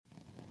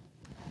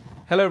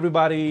Hello,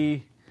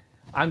 everybody.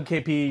 I'm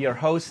KP, your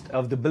host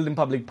of the Build in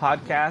Public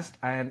podcast,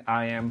 and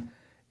I am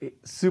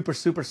super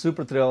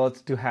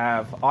thrilled to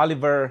have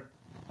Oliver,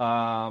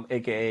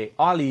 aka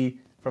Olly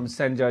from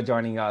Senja,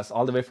 joining us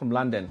all the way from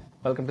London.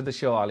 Welcome to the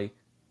show, Olly.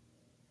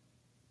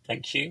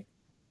 Thank you.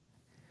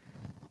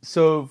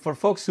 So, for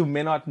folks who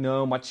may not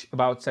know much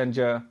about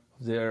Senja,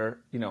 they're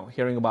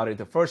hearing about it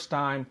the first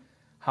time.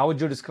 How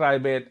would you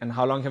describe it, and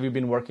how long have you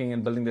been working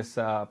and building this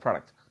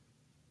product?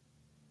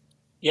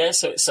 Yeah,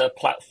 so it's a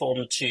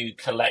platform to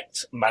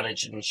collect,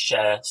 manage, and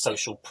share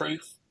social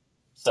proof.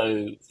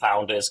 So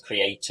founders,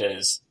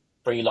 creators,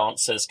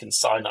 freelancers can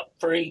sign up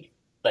free.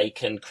 They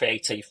can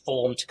create a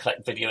form to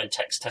collect video and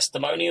text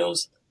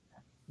testimonials.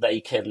 They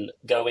can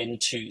go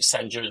into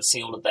Senja and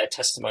see all of their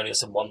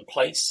testimonials in one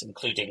place,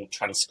 including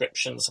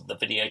transcriptions of the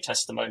video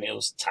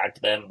testimonials,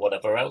 tag them,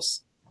 whatever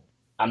else.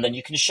 And then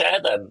you can share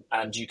them,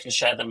 and you can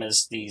share them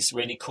as these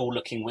really cool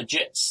looking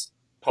widgets,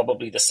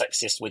 probably the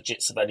sexiest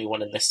widgets of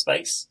anyone in this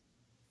space.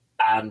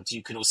 And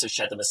you can also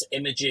share them as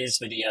images,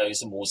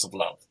 videos, and walls of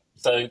love.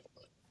 So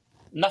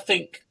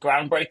nothing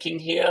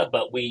groundbreaking here,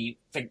 but we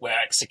think we're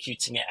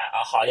executing it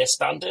at a higher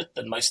standard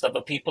than most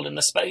other people in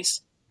the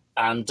space.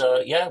 And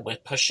we're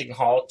pushing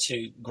hard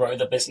to grow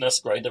the business,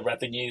 grow the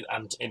revenue,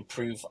 and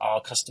improve our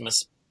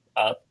customers'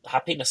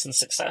 happiness and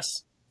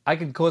success. I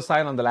can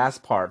co-sign on the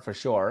last part for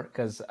sure,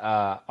 because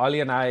Olly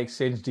and I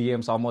exchange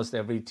DMs almost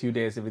every 2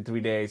 days, every 3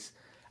 days.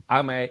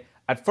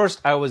 At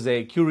first, I was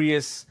a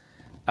curious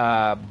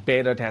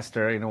beta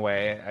tester in a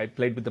way. I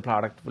played with the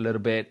product a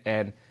little bit,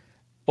 and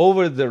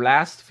over the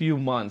last few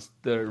months,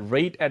 the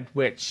rate at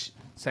which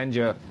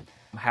Senja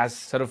has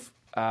sort of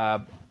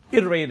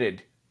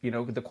iterated,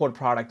 the core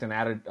product and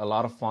added a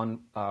lot of fun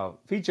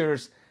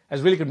features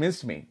has really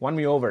convinced me, won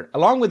me over.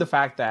 Along with the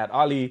fact that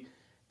Olly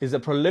is a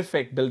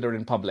prolific builder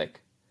in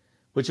public,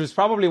 which was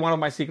probably one of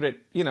my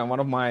one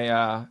of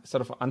my sort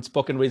of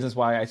unspoken reasons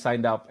why I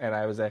signed up, and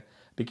I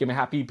became a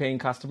happy paying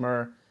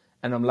customer.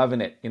 And I'm loving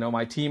it.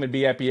 My team at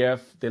BIPF,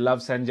 they love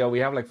Senja. We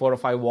have like 4 or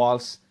 5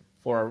 walls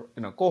for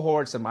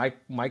cohorts and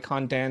my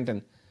content.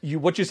 And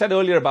what you said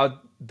earlier about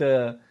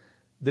the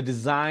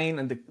design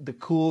and the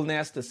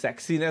coolness, the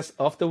sexiness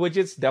of the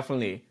widgets,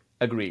 definitely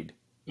agreed.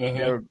 Mm-hmm.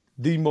 They're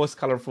the most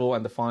colorful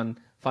and the fun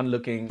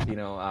looking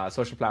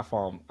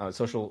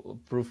social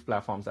proof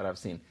platforms that I've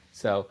seen.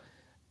 So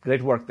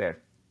great work there.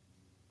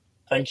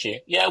 Thank you.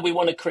 Yeah, we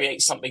want to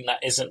create something that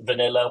isn't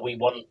vanilla. We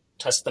want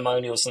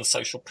testimonials and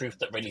social proof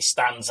that really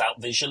stands out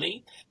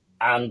visually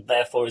and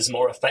therefore is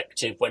more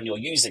effective when you're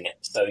using it.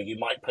 So you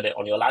might put it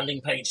on your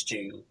landing page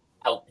to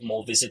help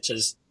more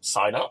visitors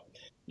sign up.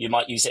 You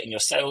might use it in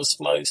your sales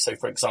flow. So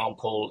for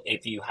example,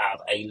 if you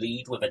have a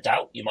lead with a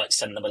doubt, you might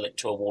send them a link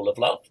to a wall of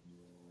love.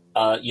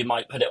 You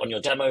might put it on your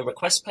demo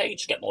request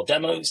page, get more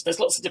demos. There's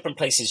lots of different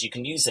places you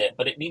can use it,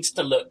 but it needs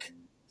to look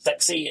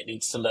sexy. It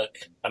needs to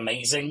look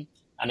amazing.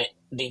 And it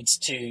needs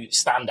to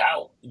stand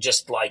out,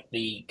 just like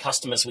the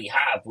customers we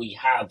have. We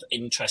have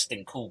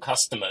interesting, cool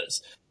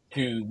customers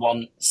who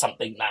want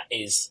something that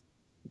is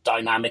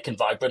dynamic and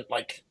vibrant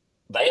like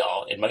they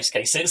are in most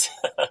cases.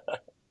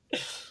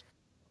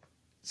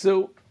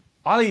 So,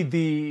 Olly,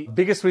 the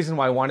biggest reason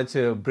why I wanted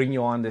to bring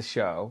you on this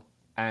show,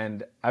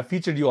 and I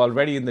featured you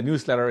already in the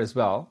newsletter as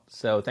well,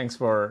 so thanks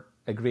for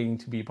agreeing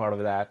to be part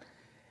of that,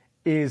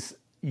 is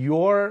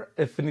your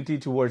affinity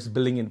towards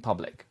building in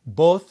public,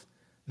 both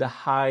the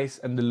highs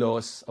and the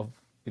lows of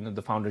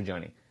the founder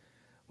journey,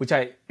 which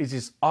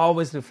is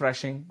always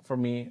refreshing for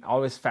me,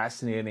 always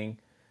fascinating,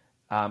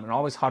 and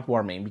always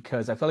heartwarming,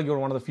 because I feel like you're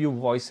one of the few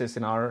voices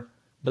in our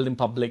building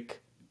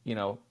public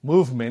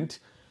movement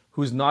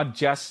who's not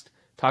just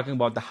talking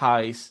about the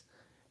highs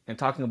and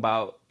talking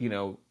about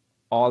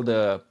all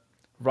the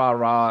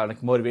rah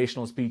like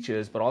motivational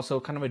speeches, but also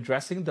kind of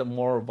addressing the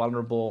more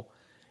vulnerable,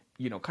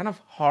 kind of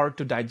hard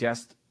to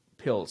digest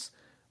pills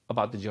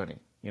about the journey.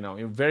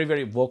 You're very,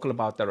 very vocal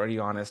about that, very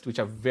honest, which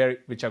I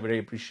very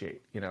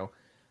appreciate.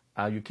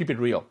 You keep it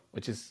real,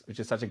 which is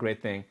such a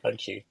great thing.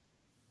 Thank you.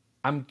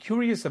 I'm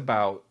curious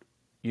about,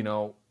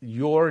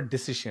 your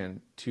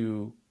decision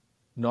to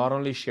not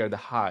only share the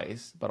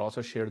highs, but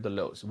also share the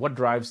lows. What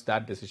drives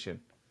that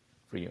decision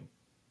for you?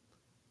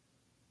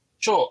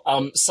 Sure.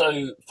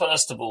 So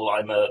first of all,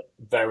 I'm a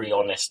very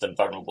honest and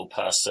vulnerable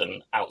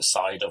person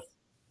outside of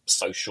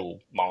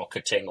social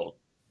marketing or,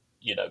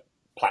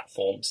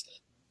 platforms.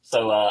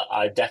 So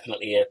I'm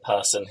definitely a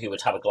person who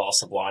would have a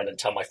glass of wine and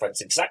tell my friends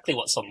exactly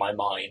what's on my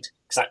mind,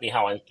 exactly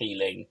how I'm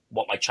feeling,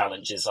 what my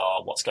challenges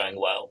are, what's going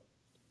well.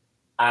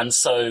 And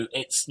so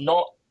it's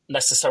not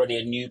necessarily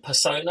a new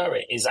persona.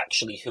 It is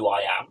actually who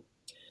I am.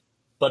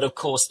 But of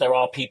course, there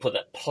are people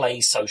that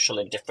play social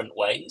in different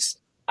ways.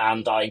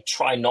 And I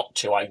try not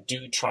to. I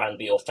do try and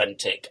be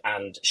authentic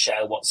and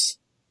share what's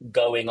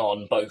going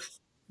on, both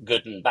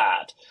good and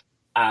bad.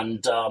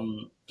 And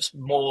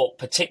more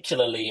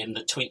particularly in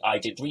the tweet I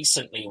did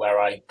recently, where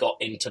I got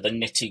into the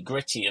nitty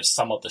gritty of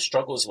some of the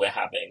struggles we're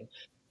having,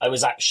 I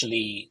was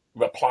actually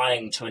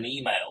replying to an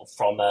email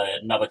from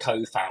another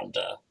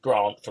co-founder,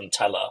 Grant from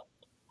Teller,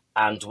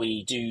 and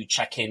we do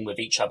check in with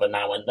each other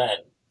now and then.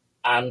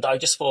 And I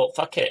just thought,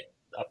 fuck it,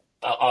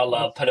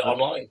 I'll put it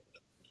online.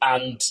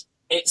 And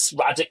it's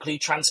radically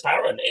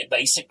transparent. It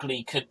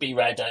basically could be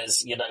read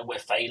as, we're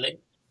failing.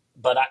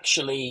 But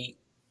actually,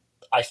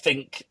 I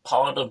think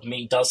part of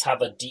me does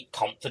have a deep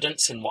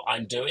confidence in what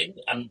I'm doing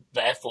and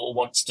therefore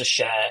wants to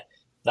share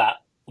that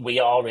we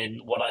are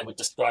in what I would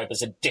describe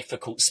as a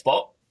difficult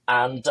spot.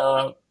 And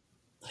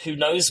who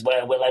knows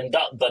where we'll end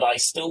up, but I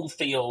still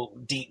feel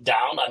deep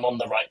down I'm on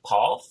the right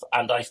path.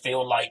 And I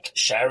feel like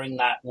sharing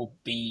that will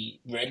be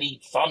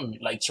really fun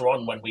later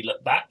on when we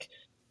look back,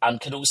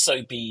 and can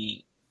also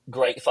be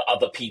great for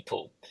other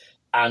people.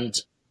 And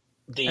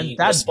And the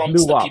that response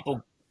blew that up.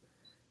 people,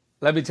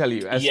 Let me tell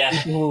you, as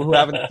yeah, people who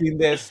haven't seen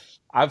this,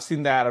 I've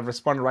seen that. I've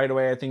responded right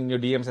away, I think, in your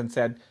DMs and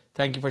said,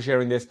 thank you for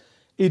sharing this.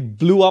 It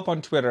blew up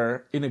on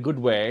Twitter in a good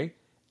way.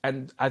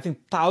 And I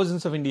think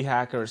thousands of indie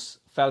hackers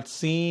felt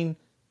seen,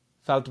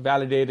 felt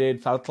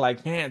validated, felt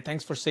like, man,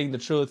 thanks for saying the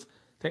truth.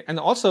 And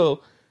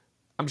also,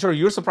 I'm sure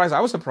you're surprised. I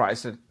was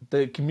surprised at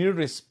the community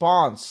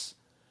response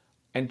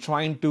and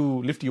trying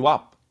to lift you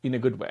up in a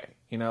good way.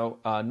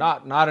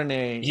 Not in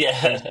a trying to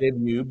yeah.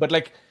 save you, but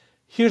like,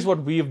 here's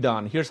what we've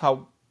done. Here's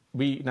how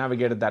we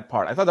navigated that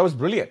part. I thought that was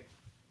brilliant.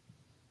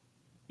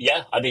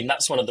 Yeah, I mean,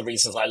 that's one of the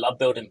reasons I love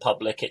Building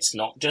Public. It's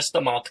not just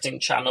a marketing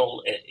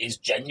channel, it is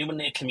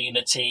genuinely a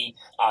community.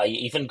 I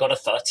even got a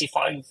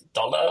 $35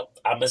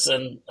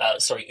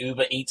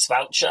 Uber Eats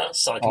voucher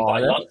so I can Oh, buy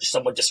lunch.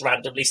 Someone just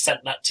randomly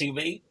sent that to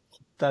me,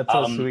 that's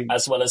so sweet.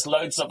 as well as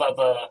loads of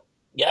other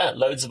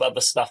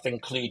stuff,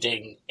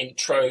 including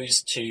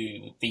intros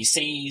to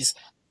VCs,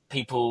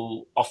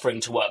 people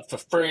offering to work for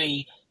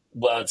free,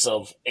 words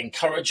of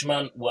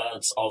encouragement,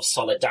 words of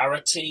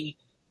solidarity.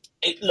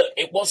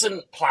 It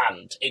wasn't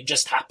planned. It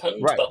just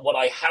happened. Right. But what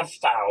I have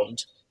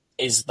found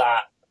is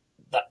that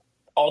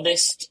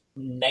honest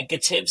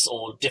negatives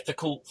or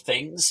difficult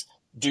things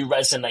do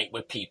resonate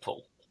with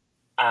people.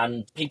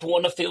 And people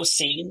want to feel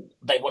seen.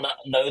 They want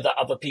to know that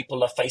other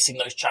people are facing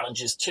those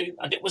challenges too.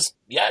 And it was,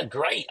 yeah,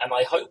 great. And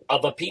I hope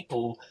other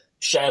people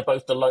share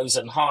both the lows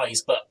and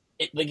highs. But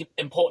the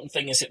important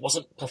thing is it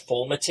wasn't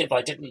performative.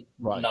 I didn't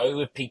Right. know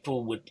if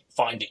people would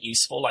find it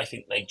useful. I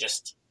think they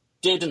just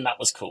did, and that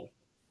was cool.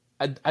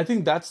 I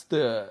think that's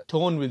the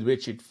tone with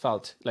which it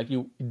felt. Like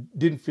you it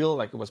didn't feel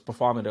like it was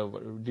performative. Or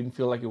it didn't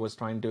feel like it was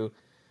trying too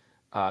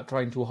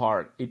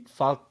hard. It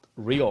felt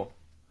real.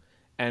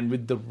 And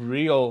with the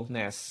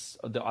realness,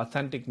 the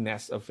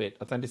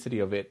authenticity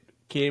of it,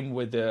 came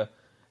a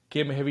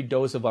heavy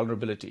dose of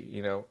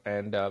vulnerability.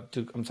 And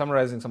I'm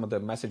summarizing some of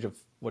the message of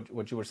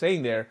what you were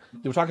saying there.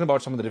 You were talking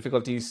about some of the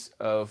difficulties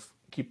of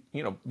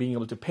being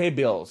able to pay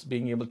bills,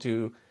 being able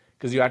to,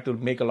 because you had to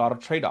make a lot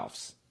of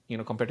trade-offs,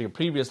 compared to your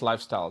previous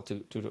lifestyle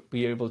to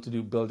be able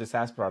to build a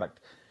SaaS product.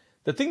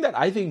 The thing that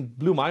I think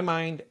blew my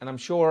mind, and I'm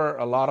sure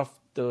a lot of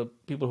the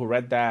people who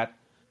read that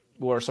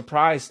were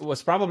surprised,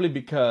 was probably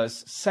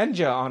because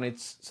Senja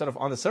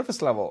on the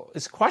surface level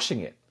is crushing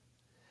it,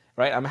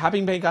 right? I'm a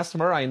happy paying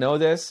customer. I know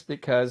this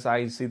because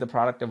I see the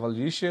product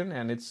evolution,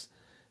 and it's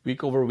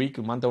week over week,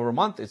 month over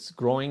month, it's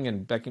growing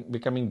and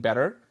becoming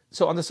better.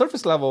 So on the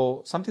surface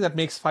level, something that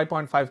makes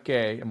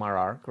 5.5K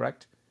MRR,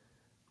 correct?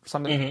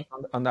 Something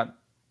Hmm. on that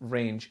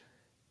range,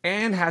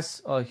 and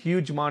has a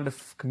huge amount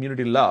of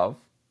community love.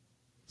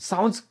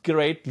 Sounds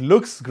great,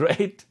 looks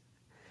great.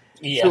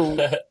 Yeah.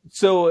 So,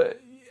 so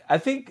I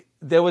think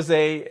there was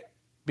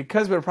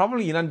because we're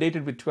probably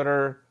inundated with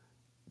Twitter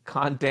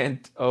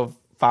content of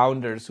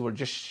founders who are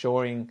just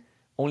showing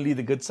only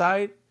the good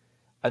side.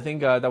 I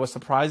think that was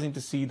surprising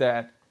to see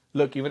that,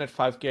 look, even at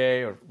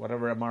 5K or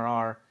whatever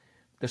MRR,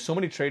 there's so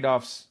many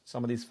trade-offs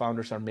some of these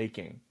founders are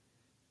making,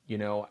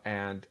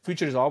 and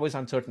future is always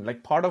uncertain.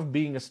 Like, part of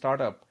being a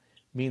startup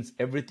means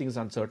everything's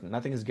uncertain.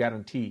 Nothing is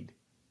guaranteed,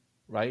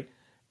 right?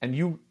 And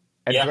you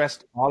Yeah.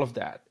 addressed all of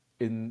that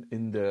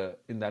in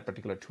that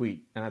particular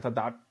tweet. And I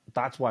thought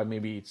that's why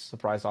maybe it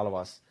surprised all of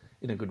us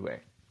in a good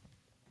way.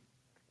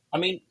 I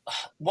mean,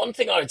 one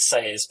thing I would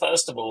say is,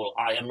 first of all,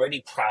 I am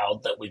really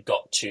proud that we've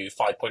got to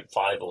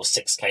 5.5 or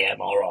 6K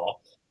MRR.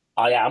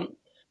 I am.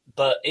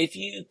 But if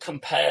you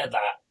compare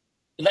that,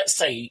 let's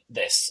say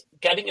this,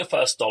 getting your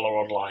first dollar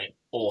online,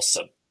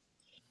 awesome.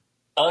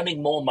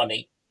 Earning more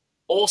money,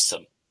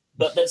 awesome.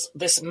 But there's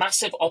this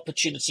massive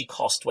opportunity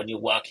cost when you're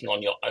working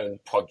on your own Yeah.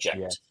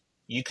 project.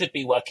 You could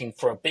be working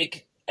for a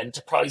big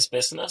enterprise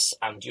business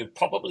and you'd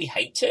probably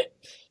hate it,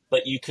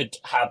 but you could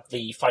have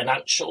the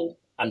financial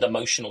and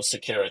emotional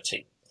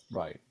security.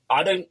 Right.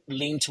 I don't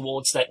lean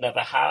towards that, never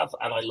have,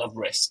 and I love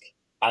risk.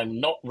 I'm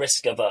not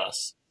risk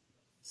averse.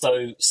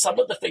 So some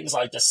of the things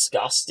I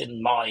discussed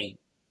in my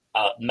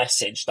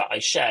message that I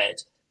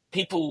shared,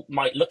 people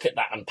might look at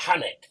that and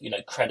panic,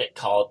 credit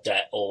card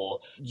debt, or,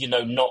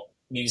 not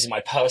using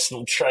my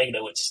personal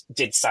trainer, which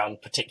did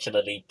sound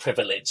particularly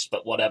privileged,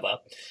 but whatever.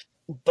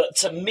 But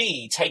to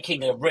me,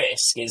 taking a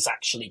risk is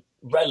actually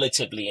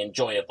relatively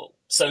enjoyable.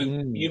 So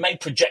you Mm, may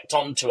project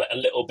onto it a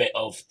little bit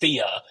of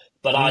fear,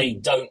 but I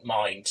mm, don't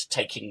mind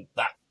taking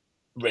that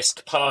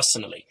risk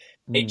personally.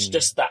 It's mm.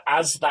 just that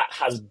as that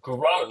has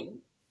grown,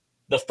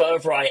 the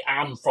further I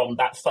am from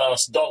that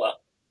first dollar,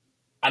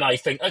 And I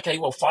think, okay,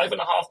 well,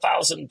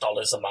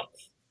 $5,500 a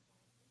month.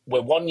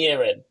 We're 1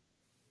 year in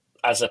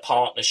as a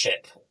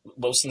partnership.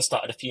 Wilson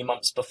started a few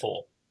months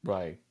before.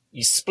 Right.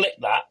 You split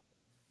that,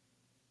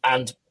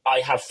 and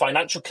I have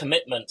financial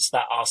commitments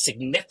that are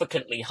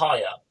significantly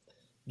higher,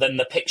 then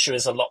the picture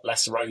is a lot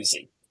less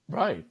rosy.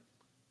 Right.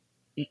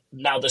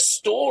 Now, the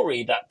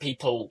story that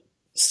people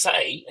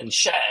say and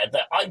share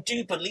that I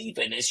do believe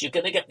in is you're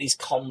going to get these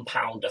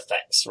compound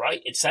effects,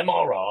 right? It's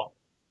MRR.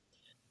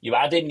 You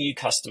add in new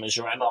customers,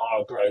 your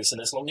MRR grows,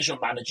 and as long as you're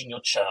managing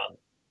your churn,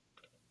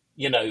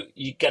 you're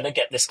going to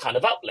get this kind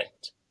of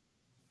uplift.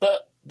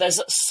 But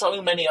there's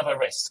so many other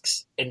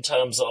risks in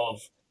terms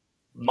of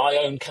my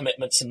own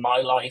commitments in my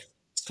life,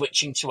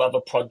 switching to other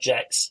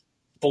projects,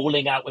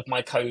 falling out with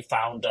my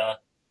co-founder,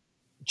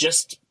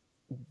 just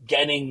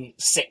getting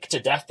sick to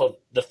death of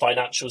the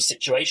financial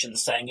situation,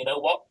 saying, you know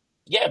what?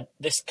 Yeah,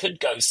 this could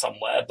go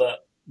somewhere,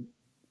 but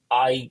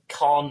I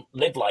can't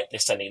live like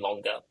this any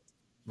longer.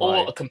 Right.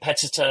 Or a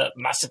competitor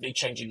massively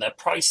changing their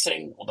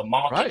pricing, or the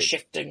market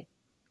shifting.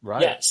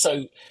 Right. Yeah.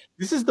 So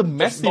this is the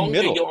messy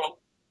middle.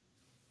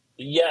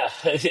 Yeah,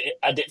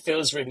 and it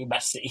feels really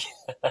messy.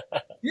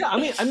 Yeah,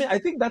 I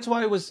think that's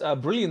why it was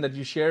brilliant that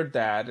you shared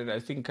that, and I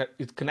think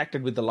it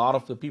connected with a lot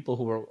of the people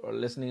who were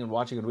listening and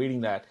watching and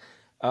reading that,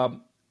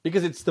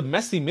 because it's the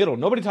messy middle.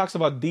 Nobody talks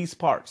about these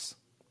parts.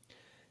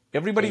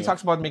 Everybody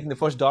talks about making the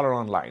first dollar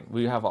online.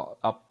 We have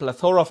a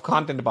plethora of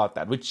content about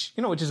that, which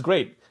is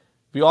great.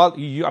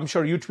 I'm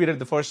sure you tweeted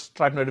the first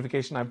Stripe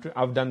notification.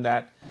 I've done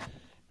that,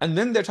 and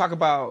then they talk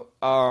about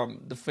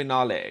the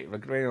finale,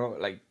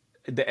 like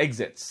the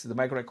exits, the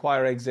micro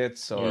acquire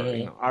exits, or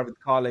Arvid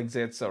call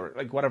exits, or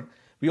like whatever.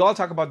 We all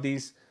talk about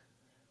these,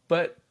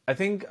 but I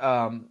think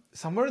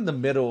somewhere in the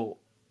middle,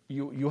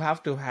 you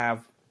have to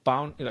have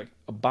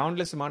a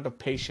boundless amount of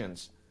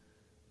patience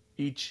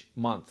each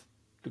month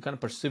to kind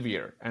of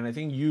persevere. And I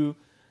think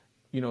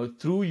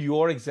through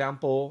your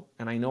example,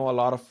 and I know a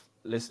lot of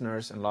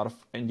listeners and a lot of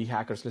indie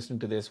hackers listening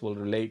to this will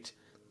relate.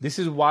 This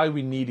is why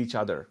we need each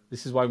other.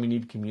 This is why we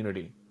need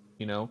community,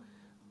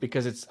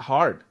 because it's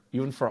hard,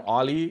 even for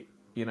Olly,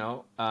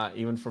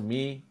 even for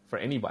me, for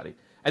anybody.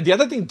 And the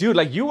other thing, dude,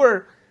 like you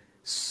were,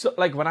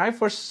 when I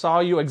first saw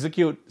you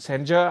execute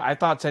Senja, I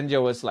thought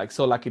Senja was like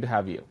so lucky to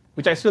have you,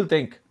 which I still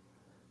think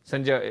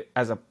Senja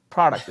as a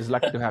product is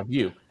lucky to have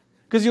you,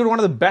 because you're one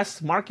of the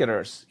best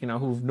marketers,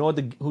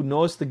 who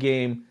knows the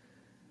game,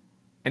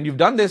 and you've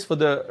done this for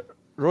the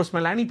Roast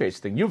My Landing Page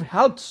thing. You've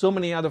helped so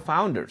many other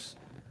founders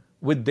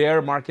with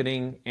their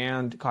marketing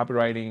and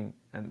copywriting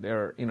and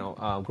their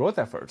growth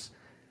efforts.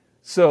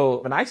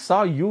 So when I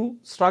saw you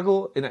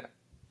struggle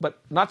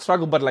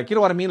but like, you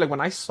know what I mean? Like when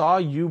I saw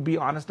you be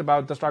honest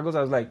about the struggles,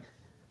 I was like,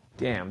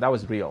 damn, that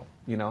was real,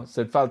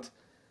 So it felt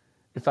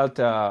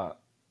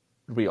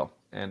real.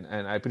 And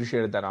I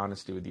appreciated that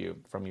honesty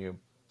from you.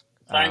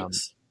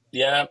 Thanks.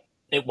 Yeah,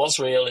 it was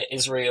real. It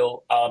is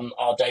real.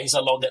 Our days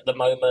are long at the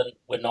moment.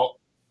 We're not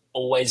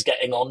always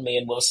getting on, me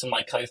and Wilson,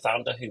 my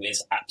co-founder, who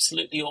is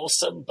absolutely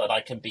awesome, but I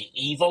can be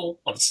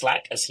evil on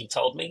Slack, as he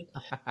told me.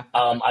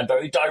 I'm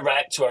very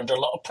direct. We're under a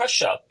lot of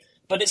pressure,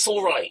 but it's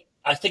all right.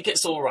 I think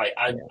it's all right.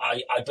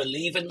 I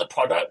believe in the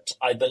product.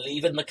 I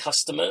believe in the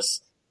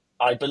customers.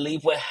 I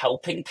believe we're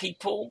helping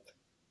people.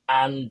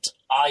 And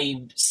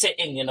I'm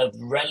sitting in a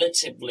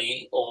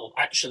relatively, or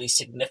actually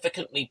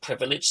significantly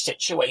privileged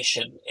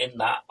situation in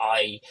that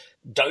I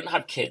don't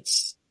have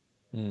kids.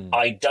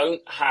 I do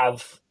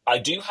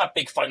have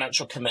big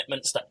financial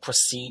commitments that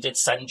preceded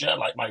Senja.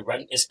 Like my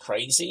rent is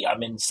crazy.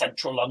 I'm in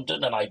central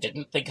London and I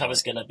didn't think I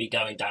was going to be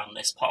going down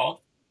this path,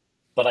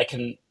 but I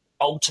can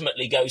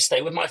ultimately go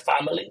stay with my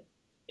family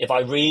if I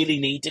really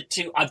needed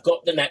to. I've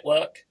got the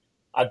network.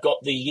 I've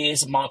got the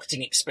years of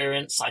marketing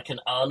experience. I can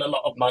earn a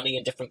lot of money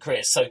in different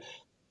careers. So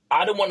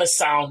I don't want to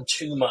sound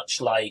too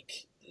much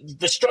like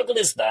the struggle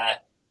is there.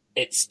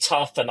 It's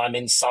tough and I'm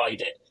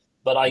inside it,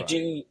 but I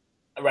do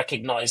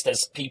recognize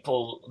there's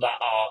people that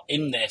are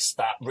in this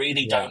that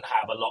really don't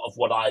have a lot of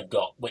what I've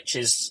got, which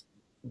is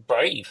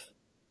brave.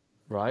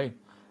 Right.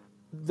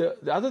 The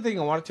other thing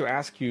I wanted to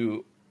ask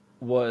you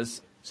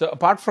was, so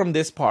apart from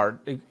this part,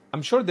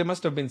 I'm sure there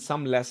must have been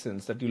some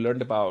lessons that you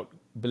learned about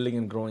building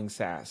and growing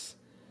SaaS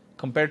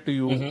compared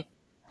to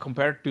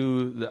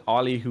the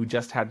Olly who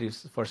just had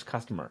his first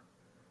customer.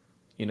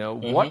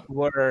 What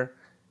were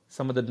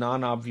some of the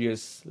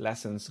non-obvious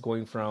lessons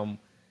going from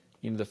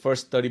the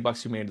first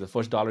 $30 you made, the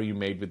first dollar you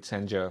made with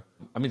Senja?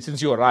 I mean,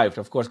 since you arrived,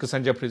 of course, because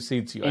Senja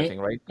precedes you, I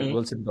think, right?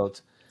 Wilson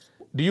built.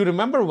 Do you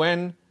remember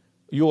when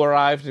you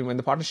arrived and when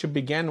the partnership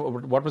began?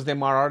 What was the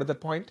MRR at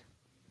that point?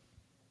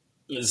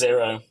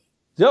 0.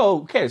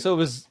 Oh, okay. So it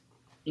was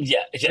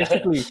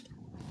basically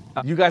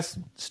you guys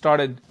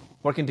started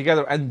working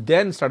together and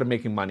then started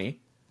making money.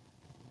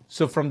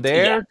 So from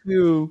there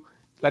to,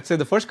 let's say,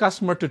 the first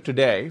customer to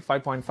today,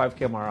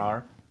 5.5K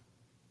MRR,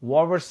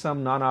 what were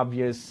some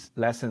non-obvious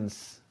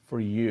lessons for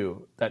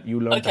you that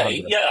you learned?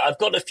 Okay, I've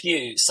got a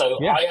few.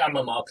 So I am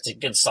a marketing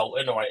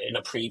consultant, or in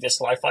a previous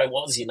life I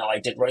was. I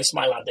did Roast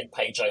My Landing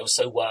Page. I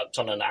also worked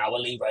on an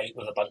hourly rate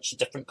with a bunch of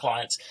different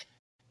clients.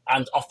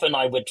 And often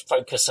I would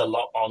focus a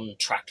lot on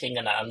tracking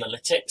and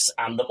analytics.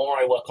 And the more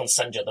I work on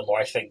Senja, the more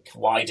I think,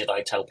 why did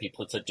I tell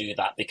people to do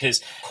that?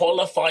 Because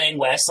qualifying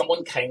where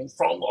someone came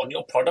from on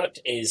your product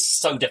is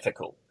so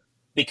difficult,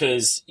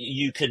 because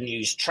you can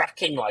use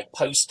tracking like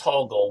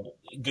Posthog or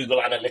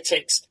Google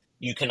Analytics.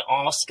 You can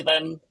ask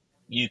them,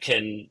 you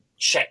can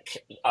check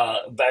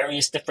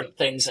various different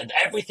things, and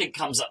everything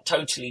comes up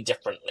totally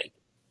differently.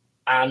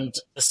 And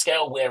the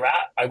scale we're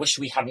at, I wish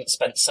we hadn't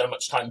spent so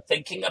much time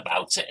thinking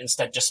about it.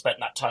 Instead, just spent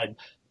that time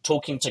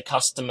talking to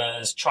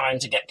customers, trying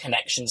to get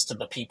connections to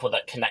the people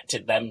that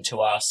connected them to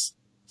us.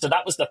 So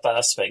that was the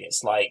first thing.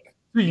 It's like,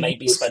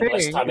 maybe spend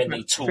less time in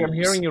the tools. If I'm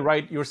hearing you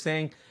right, you're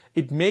saying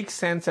it makes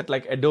sense at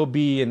like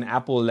Adobe and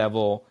Apple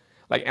level,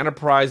 like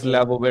enterprise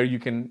level, where you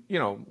can,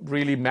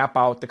 really map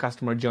out the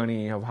customer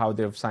journey of how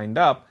they've signed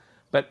up.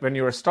 But when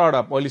you're a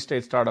startup, early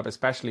stage startup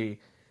especially,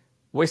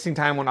 wasting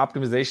time on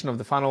optimization of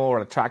the funnel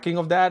or tracking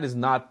of that is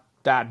not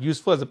that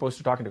useful as opposed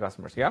to talking to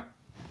customers, yeah?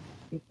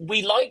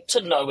 We like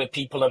to know if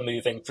people are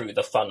moving through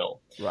the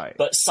funnel. Right.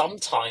 But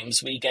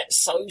sometimes we get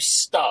so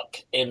stuck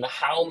in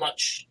how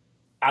much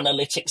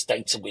analytics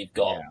data we've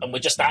got, and we're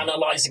just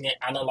analyzing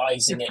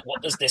it.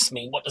 What does this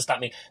mean? What does that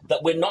mean?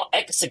 That we're not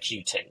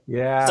executing.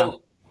 Yeah.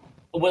 So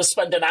we'll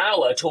spend an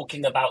hour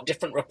talking about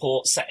different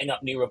reports, setting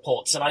up new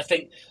reports. And I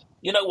think,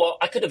 you know what?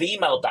 I could have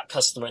emailed that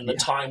customer in the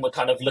time we're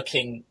kind of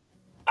looking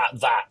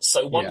at that.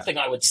 So one thing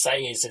I would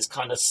say is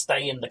kind of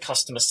stay in the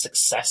customer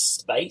success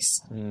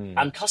space.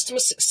 And customer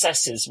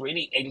success is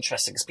really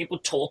interesting because people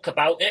talk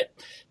about it.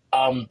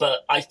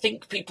 But I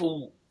think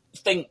people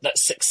think that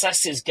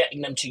success is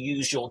getting them to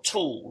use your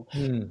tool,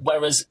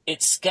 whereas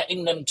it's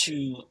getting them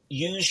to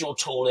use your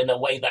tool in a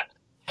way that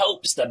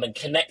helps them and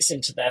connects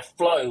into their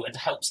flow and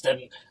helps them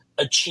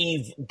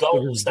achieve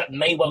goals that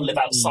may well live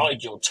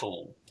outside your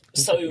tool.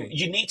 So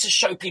you need to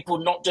show people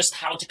not just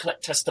how to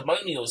collect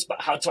testimonials,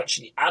 but how to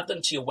actually add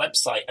them to your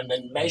website and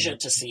then measure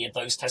to see if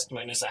those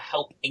testimonials are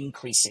help to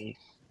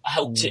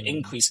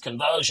increase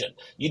conversion.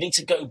 You need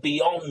to go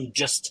beyond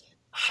just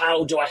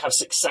how do I have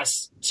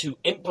success to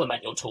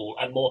implement your tool,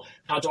 and more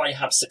how do I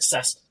have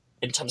success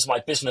in terms of my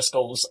business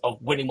goals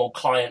of winning more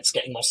clients,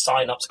 getting more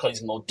signups,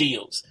 closing more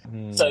deals.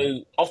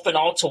 So often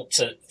I'll talk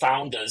to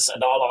founders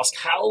and I'll ask,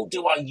 how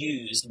do I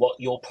use what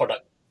your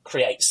product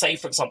creates? Say,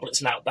 for example,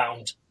 it's an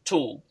outbound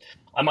tool.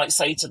 I might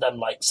say to them,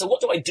 like, so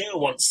what do I do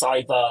once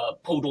I've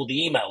pulled all the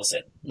emails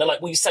in? And they're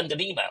like, well, you send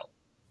an email.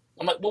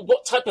 I'm like, well,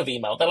 what type of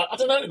email? They're like, I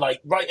don't know,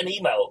 like, write an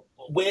email.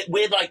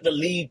 We're like the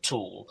lead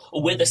tool,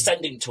 or we're the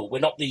sending tool. We're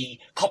not the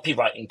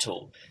copywriting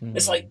tool.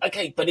 It's like,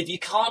 okay, but if you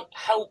can't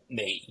help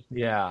me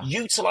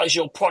utilize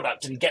your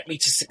product and get me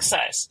to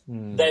success,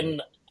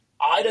 then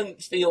I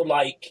don't feel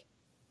like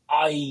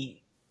I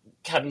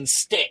can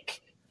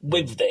stick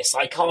with this.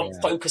 I can't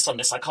focus on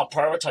this. I can't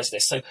prioritize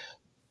this. So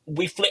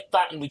we flip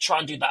that and we try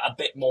and do that a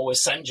bit more with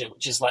Senja,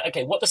 which is like,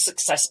 okay, what does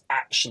success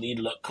actually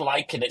look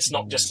like? And it's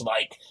not just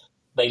like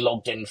they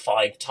logged in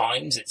 5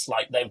 times. It's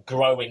like they're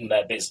growing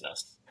their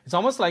business. It's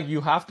almost like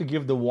you have to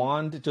give the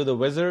wand to the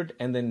wizard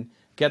and then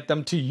get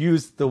them to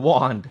use the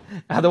wand.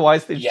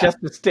 Otherwise, it's just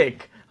a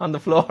stick on the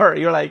floor.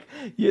 You're like,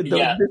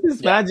 this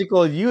is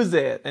magical. Use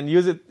it, and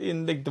use it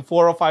in like the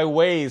 4 or 5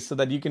 ways so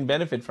that you can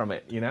benefit from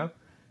it, You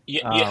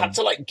have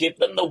to like give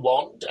them the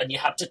wand, and you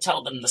have to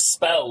tell them the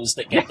spells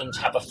that get them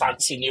to have a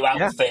fancy new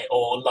outfit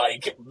or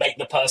like make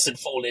the person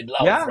fall in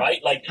love,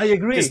 right? Like, I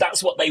agree, because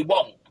that's what they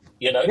want,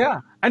 Yeah,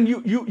 and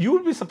you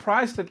would be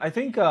surprised that I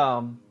think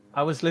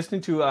I was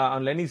listening to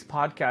on Lenny's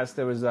podcast.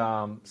 There was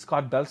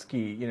Scott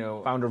Belsky,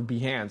 founder of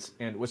Behance,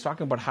 and was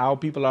talking about how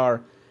people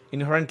are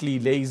inherently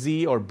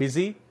lazy or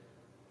busy,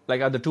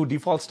 like are the 2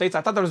 default states.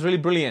 I thought that was really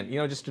brilliant,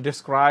 just to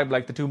describe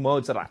like the 2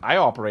 modes that I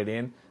operate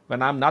in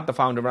when I'm not the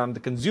founder, when I'm the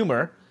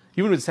consumer.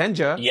 Even with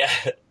Senja,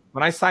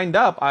 when I signed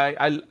up,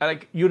 I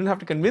like, you didn't have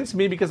to convince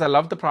me because I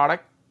loved the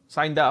product,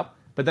 signed up,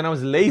 but then I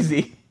was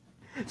lazy.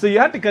 So you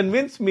had to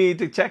convince me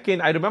to check in.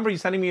 I remember you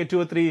sending me 2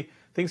 or 3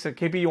 things like,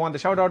 KP, you want the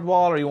shout out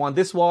wall, or you want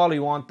this wall, or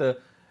you want the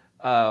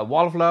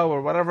wall of love,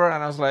 or whatever.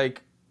 And I was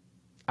like,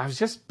 I was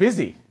just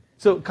busy.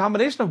 So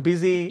combination of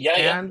busy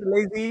and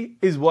lazy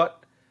is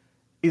what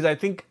is, I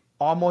think,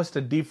 almost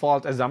a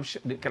default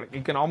assumption.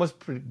 You can almost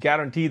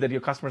guarantee that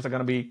your customers are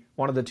going to be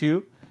one of the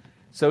 2.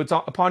 So it's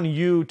upon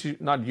you to,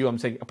 not you, I'm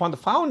saying, upon the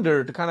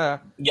founder to kind of,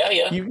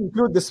 you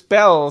include the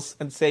spells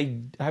and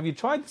say, have you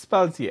tried the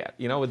spells yet,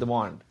 with the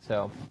wand?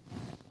 So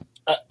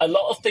a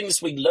lot of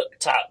things we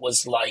looked at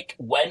was like,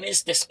 when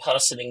is this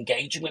person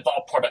engaging with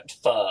our product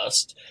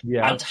first?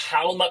 And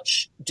how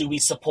much do we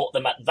support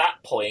them at that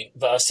point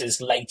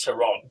versus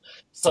later on?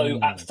 So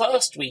at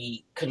first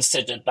we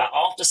considered that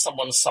after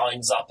someone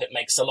signs up, it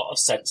makes a lot of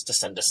sense to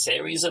send a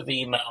series of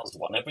emails,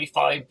 1 every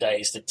 5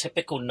 days, the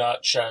typical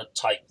nurture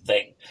type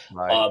thing.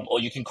 Or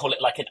you can call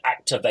it like an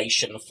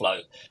activation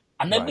flow.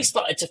 And then we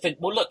started to think,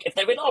 well, look, if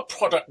they're in our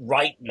product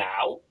right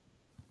now,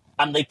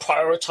 and they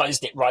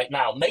prioritized it right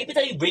now, maybe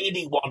they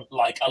really want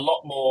like a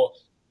lot more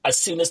as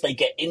soon as they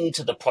get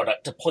into the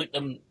product to point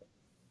them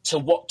to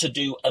what to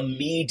do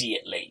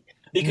immediately.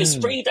 Because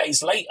 3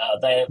 days later,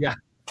 they're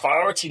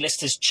priority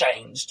list has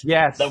changed.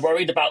 Yes. They're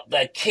worried about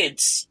their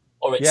kids,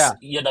 or it's,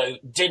 Yeah.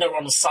 dinner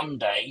on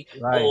Sunday,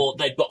 Right. or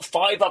they've got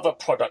 5 other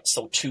products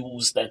or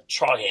tools they're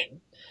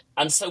trying.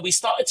 And so we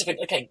started to think,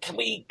 okay, can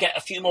we get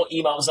a few more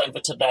emails over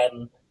to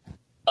them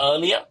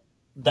earlier,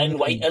 then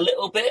wait a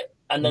little bit,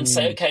 and then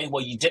say, okay,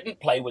 well, you didn't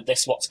play with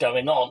this, what's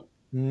going on?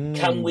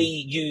 Can we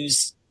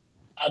use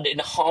an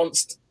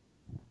enhanced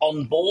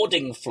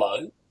onboarding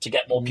flow to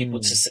get more people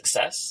to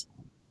success?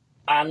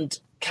 And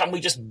can we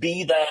just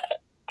be there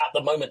at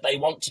the moment they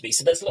want to be?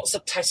 So there's lots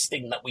of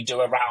testing that we do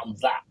around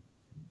that.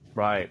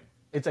 Right.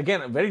 It's,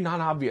 again, very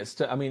non-obvious.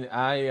 I mean,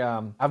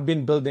 I've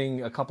been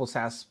building a couple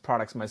SaaS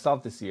products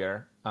myself this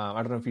year.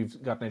 I don't know if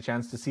you've gotten a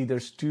chance to see.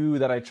 There's 2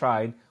 that I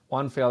tried.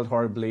 One failed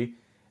horribly.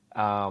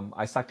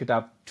 I sucked it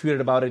up,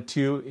 tweeted about it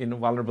too in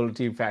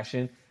vulnerability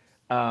fashion.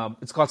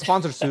 It's called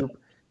Sponsor Soup.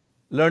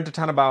 Learned a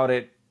ton about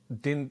it.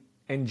 Didn't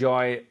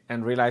enjoy it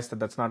and realized that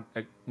that's not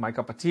my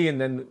cup of tea. And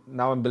then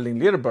now I'm building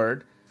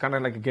Leaderbird, kind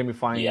of like a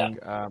gamifying,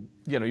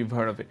 you've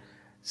heard of it.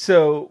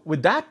 So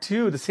with that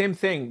too, the same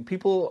thing.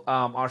 People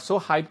are so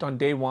hyped on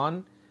day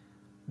one.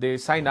 They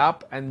sign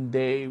up and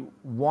they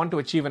want to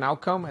achieve an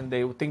outcome and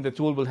they think the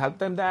tool will help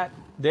them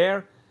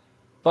there.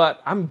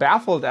 But I'm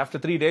baffled after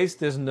 3 days,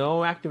 there's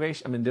no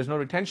activation. I mean, there's no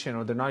retention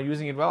or they're not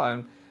using it well.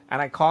 And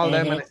I call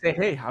them and I say,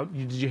 hey,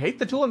 did you hate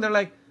the tool? And they're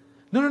like,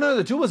 no,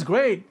 the tool was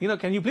great.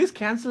 Can you please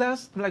cancel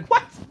us? I'm like,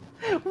 what?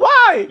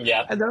 Why?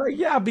 Yeah. And they're like,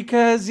 yeah,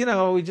 because,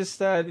 we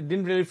just, it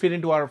didn't really fit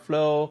into our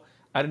flow.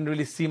 I didn't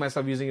really see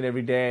myself using it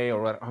every day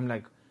or what. I'm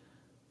like,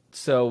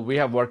 so we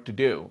have work to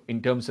do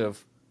in terms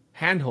of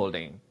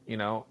hand-holding,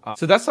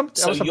 So that's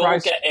something I was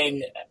surprised.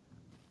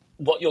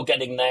 What you're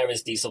getting there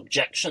is these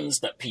objections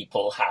that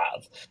people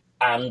have.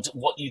 And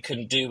what you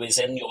can do is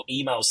in your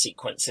email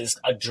sequences,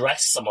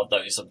 address some of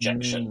those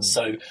objections.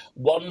 So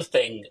one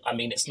thing, I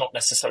mean, it's not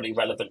necessarily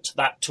relevant to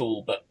that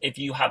tool, but if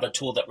you have a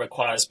tool that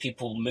requires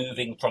people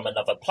moving from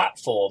another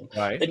platform,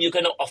 then you're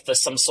going to offer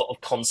some sort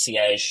of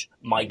concierge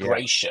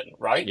migration,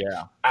 right?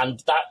 Yeah.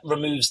 And that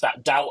removes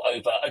that doubt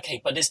over,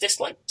 okay, but is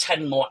this like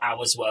 10 more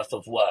hours worth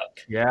of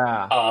work?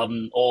 Yeah.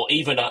 Or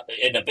even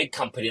in a big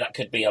company, that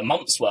could be a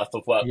month's worth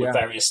of work with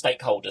various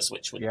stakeholders,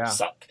 which would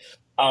suck.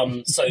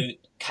 So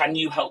can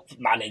you help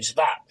manage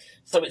that?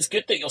 So it's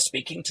good that you're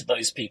speaking to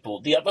those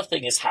people. The other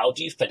thing is, how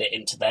do you fit it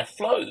into their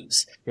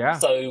flows? Yeah.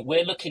 So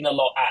we're looking a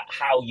lot at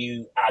how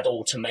you add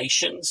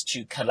automations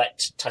to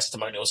collect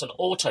testimonials on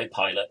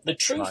autopilot. The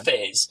truth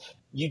is,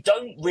 you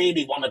don't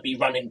really want to be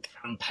running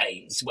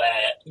campaigns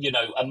where,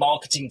 a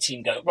marketing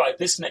team go, right,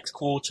 this next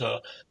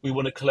quarter, we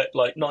want to collect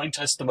like 9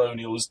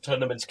 testimonials,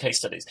 turn them into case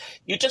studies.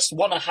 You just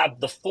want to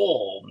have the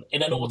form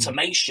in an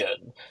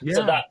automation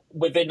so that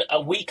within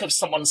a week of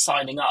someone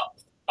signing up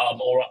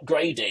or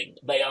upgrading,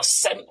 they are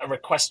sent a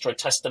request for a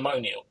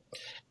testimonial.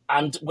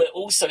 And we're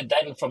also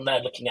then from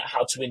there looking at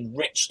how to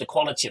enrich the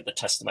quality of the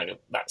testimonial.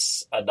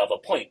 That's another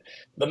point.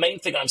 The main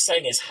thing I'm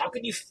saying is, how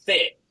can you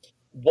fit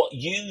what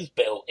you've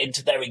built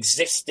into their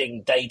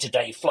existing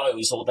day-to-day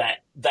flows or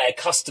their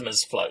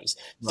customers' flows?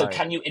 So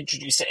can you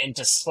introduce it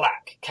into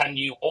Slack? Can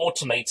you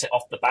automate it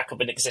off the back of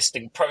an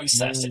existing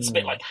process? It's a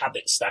bit like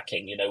habit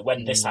stacking,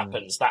 when this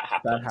happens, that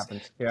happens. That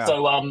happens, yeah.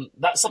 So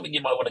that's something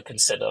you might want to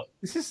consider.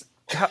 This is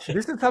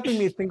helping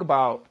me think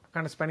about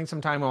kind of spending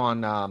some time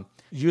on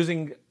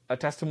using a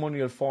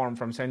testimonial form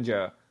from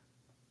Senja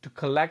to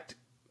collect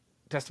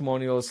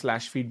testimonials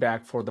 /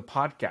 feedback for the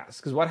podcast.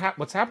 Because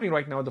what's happening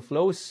right now, the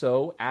flow is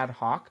so ad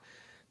hoc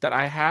that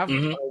I have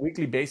on a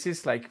weekly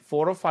basis like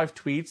 4 or 5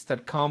 tweets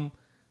that come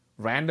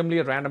randomly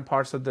at random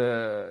parts of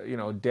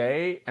the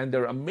day, and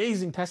they're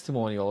amazing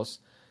testimonials.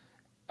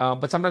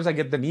 But sometimes I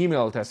get an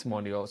email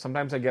testimonial.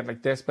 Sometimes I get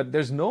like this, but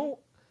there's no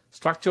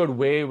structured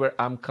way where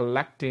I'm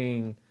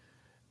collecting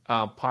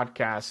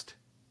podcast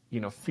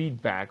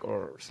feedback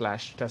or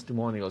 /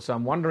 testimonial. So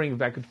I'm wondering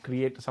if I could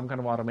create some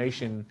kind of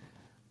automation.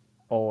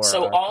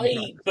 So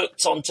I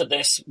booked onto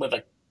this with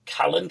a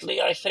Calendly,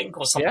 I think,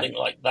 or something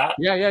like that.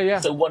 Yeah.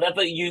 So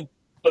whatever you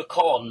book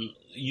on,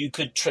 you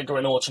could trigger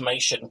an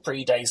automation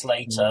 3 days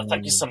later.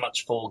 Thank you so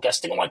much for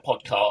guesting on my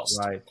podcast.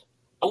 Right.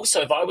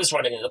 Also, if I was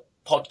running a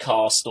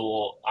podcast,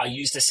 or I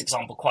use this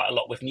example quite a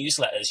lot with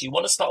newsletters, you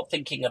want to start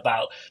thinking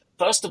about,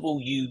 first of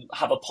all, you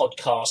have a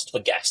podcast for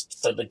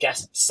guests. So the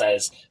guest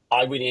says,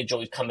 I really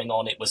enjoyed coming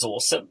on. It was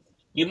awesome.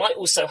 You might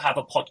also have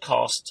a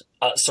podcast,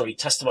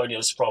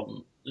 testimonials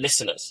from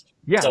listeners.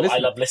 Yeah, I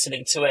love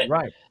listening to it.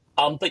 Right.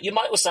 But you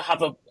might also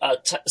have a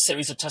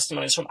series of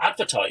testimonials from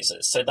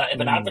advertisers, so that if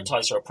an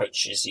advertiser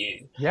approaches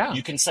you,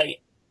 you can say,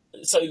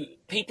 so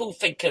people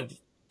think of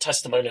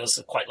testimonials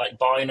as quite like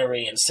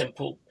binary and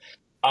simple.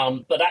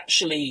 But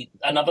actually,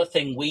 another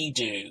thing we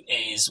do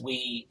is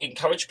we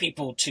encourage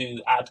people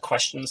to add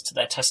questions to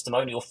their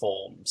testimonial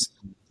forms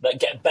that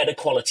get better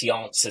quality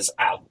answers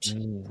out.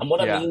 And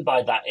what I mean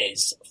by that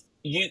is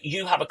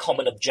you have a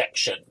common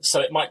objection.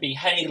 So it might be,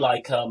 hey,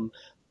 like,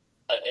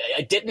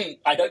 I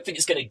don't think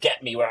it's going to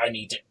get me where I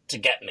need it to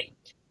get me.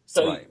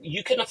 So Right.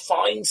 you can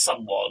find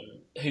someone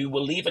who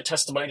will leave a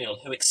testimonial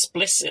who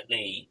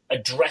explicitly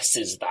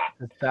addresses that.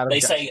 It's that They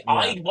say,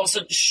 objection. Yeah. I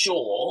wasn't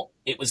sure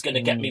it was going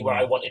to get me where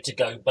I Mm. wanted to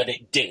go, but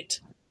it did.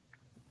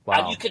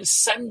 And you Wow. can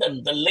send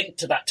them the link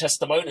to that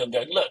testimonial and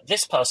go, look,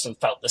 this person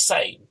felt the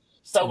same.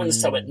 So and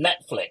so at Mm.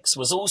 Netflix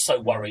was also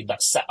worried Mm.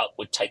 that setup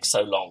would take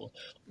so long,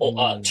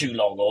 or too Mm.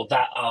 long, or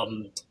that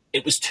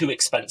it was too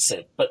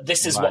expensive. But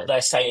this is what Right.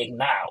 they're saying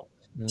now.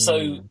 So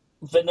Mm.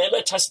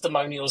 vanilla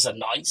testimonials are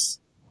nice.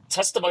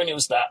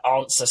 Testimonials that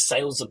answer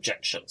sales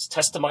objections,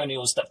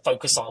 testimonials that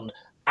focus on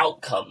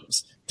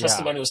outcomes, Yeah.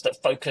 testimonials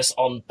that focus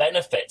on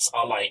benefits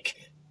are like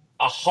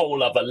a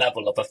whole other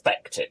level of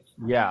effective.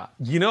 Yeah.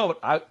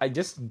 I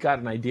just got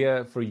an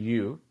idea for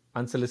you,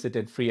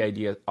 unsolicited free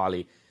idea,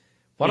 Ollie.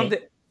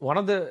 Mm. One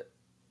of the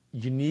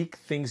unique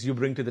things you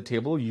bring to the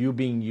table, you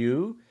being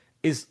you,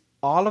 is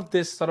all of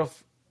this sort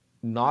of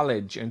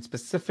knowledge and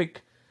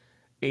specific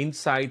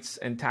insights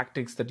and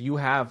tactics that you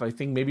have. I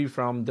think maybe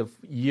from the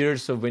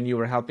years of when you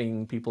were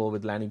helping people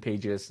with landing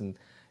pages and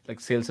like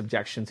sales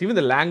objections. Even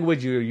the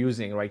language you're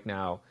using right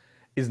now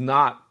is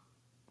not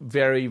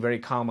very, very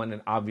common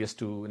and obvious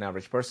to an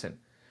average person.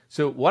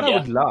 So what I Yeah.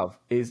 would love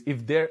is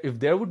if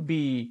there would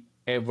be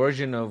a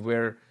version of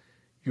where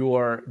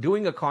you're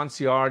doing a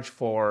concierge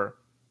for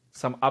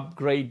some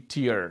upgrade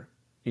tier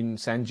in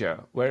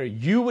Senja, where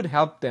you would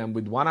help them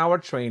with 1 hour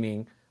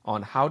training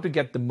on how to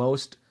get the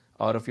most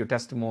out of your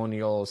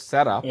testimonial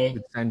setup Mm.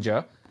 with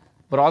Senja,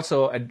 but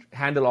also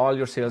handle all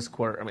your sales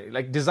I mean,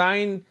 like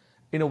design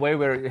in a way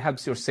where it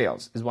helps your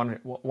sales is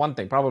one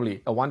thing,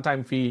 probably a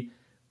one-time fee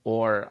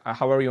or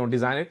however you want to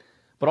design it.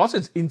 But also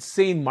it's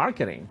insane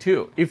marketing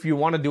too. If you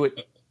want to do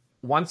it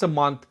once a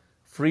month,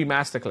 free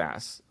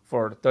masterclass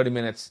for 30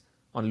 minutes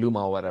on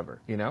Luma or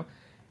whatever.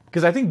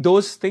 Because I think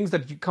those things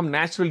that come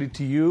naturally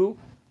to you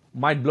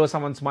might blow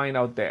someone's mind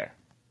out there.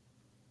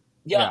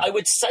 Yeah, Yeah. I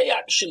would say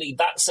actually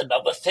that's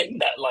another thing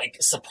that like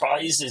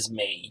surprises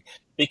me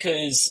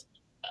because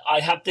I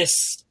have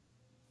this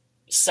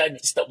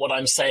sense that what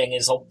I'm saying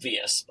is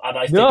obvious and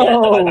I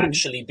forget that I've No.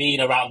 actually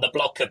been around the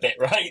block a bit,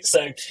 right?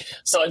 So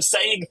I'm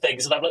saying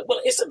things and I'm like,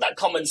 well, isn't that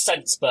common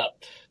sense?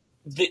 But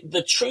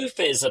the truth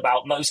is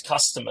about most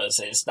customers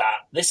is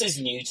that this is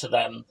new to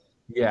them.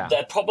 Yeah.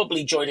 They're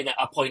probably joining at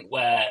a point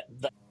where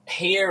they're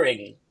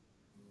hearing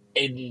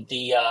in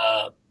the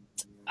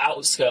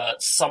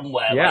outskirts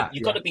somewhere, like, Yeah.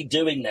 you've got Yeah. to be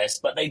doing this,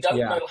 but they don't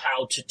Yeah. know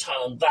how to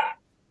turn that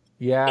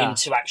Yeah.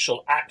 into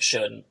actual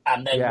action.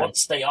 And then Yeah.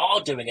 once they are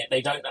doing it,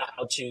 they don't know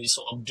how to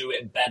sort of do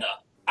it better.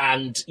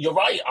 And you're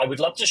right, I would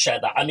love to share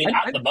that. I mean, I,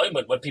 at I, the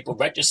moment, when people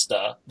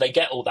register, they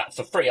get all that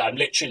for free. I'm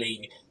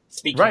literally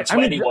speaking right. I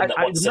to mean, anyone that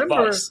I wants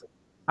remember. advice.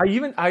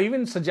 I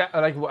even suggest,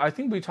 like, I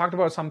think we talked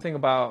about something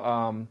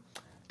about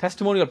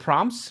testimonial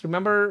prompts.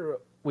 Remember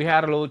we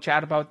had a little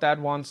chat about that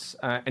once,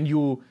 and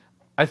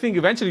I think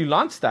eventually you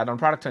launched that on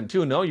Product Hunt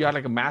too. No, you had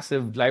like a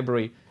massive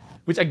library,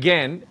 which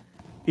again,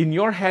 in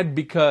your head,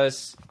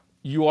 because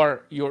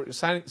you're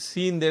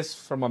seeing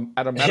this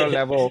at a meta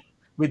level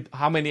with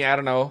how many, I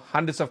don't know,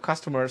 hundreds of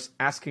customers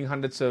asking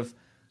hundreds of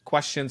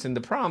questions in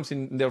the prompts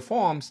in their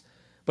forms.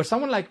 But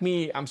someone like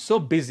me, I'm so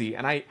busy,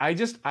 and I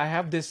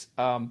have this.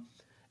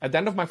 At the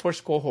end of my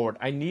first cohort,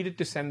 I needed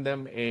to send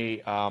them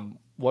a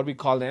what we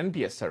call an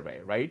NPS survey,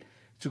 right?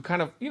 To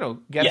kind of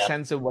get a Yeah.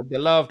 sense of what they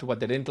loved,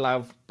 what they didn't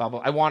love. Blah,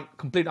 blah. I want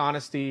complete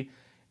honesty,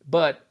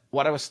 but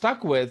what I was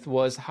stuck with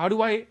was how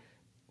do I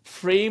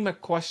frame a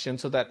question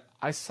so that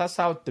I suss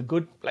out the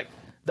good, like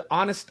the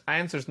honest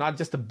answers, not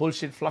just the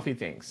bullshit fluffy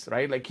things,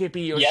 right? Like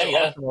KP, you're Yeah, so yeah.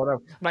 awesome, or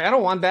whatever. I'm like, I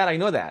don't want that. I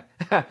know that,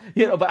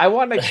 but I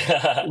want like,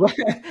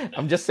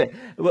 I'm just saying.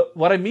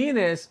 What I mean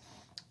is,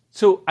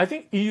 so I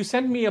think you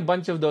sent me a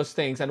bunch of those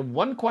things, and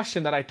one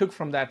question that I took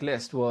from that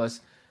list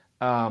was,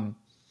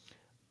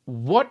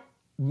 what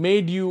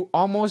made you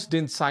almost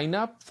didn't sign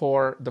up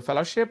for the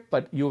fellowship,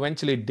 but you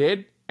eventually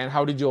did, and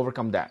how did you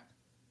overcome that?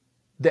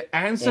 The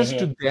answers Hmm.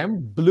 to them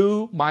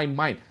blew my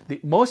mind.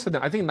 Most of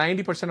them, I think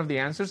 90% of the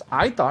answers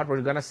I thought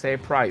were going to say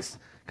price.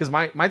 Because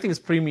my thing is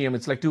premium,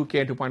 it's like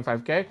 2K,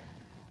 2.5K.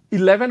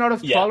 11 out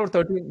of Yeah. 12 or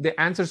 13, the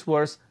answers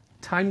was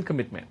time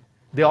commitment.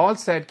 They all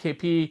said,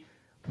 KP,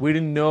 we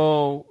didn't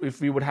know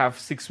if we would have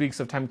 6 weeks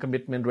of time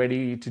commitment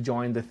ready to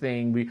join the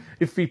thing.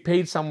 If we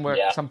paid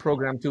Yeah. some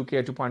program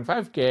 2K,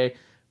 2.5K,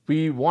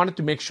 we wanted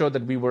to make sure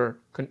that we were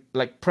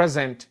like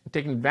present,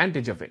 taking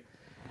advantage of it.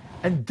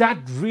 And that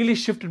really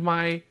shifted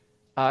my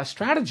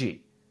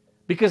strategy,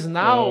 because Mm.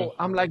 now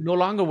I'm like no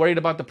longer worried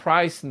about the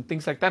price and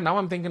things like that. Now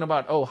I'm thinking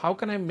about, oh, how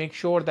can I make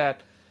sure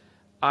that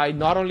I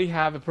not only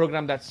have a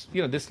program that's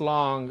this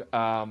long,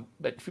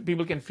 that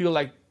people can feel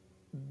like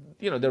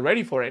they're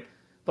ready for it,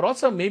 but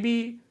also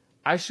maybe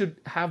I should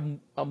have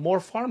more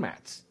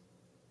formats.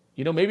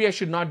 Maybe I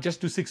should not just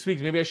do 6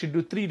 weeks. Maybe I should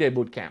do 3-day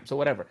boot camps or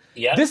whatever.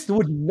 Yeah. This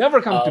would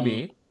never come to Um,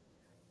 me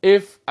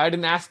if I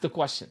didn't ask the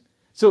question.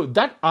 So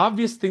that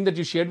obvious thing that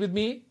you shared with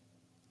me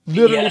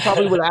literally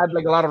probably yeah. will add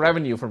like a lot of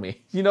revenue for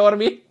me. You know what I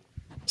mean?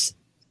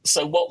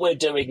 So what we're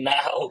doing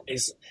now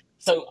is,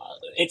 so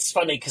it's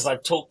funny because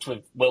I've talked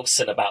with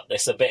Wilson about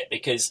this a bit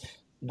because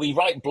we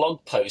write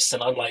blog posts,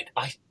 and I'm like,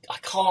 I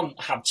can't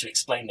have to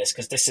explain this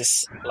because this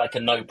is like a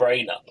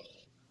no-brainer.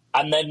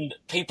 And then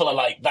people are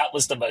like, that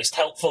was the most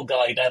helpful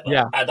guide ever.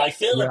 Yeah. And I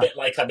feel a Yeah. bit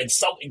like I'm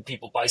insulting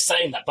people by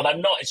saying that, but I'm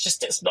not.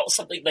 It's not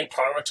something they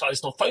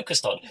prioritized or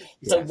focused on.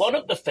 So Yes. one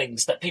of the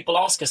things that people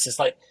ask us is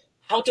like,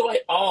 how do I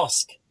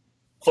ask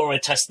for a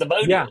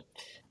testimonial? Yeah.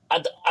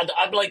 And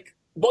I'm like,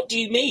 what do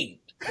you mean?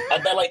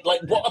 And they're like,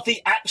 what are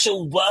the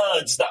actual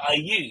words that I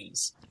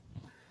use?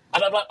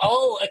 And I'm like,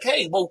 oh,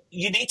 okay, well,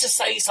 you need to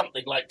say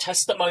something like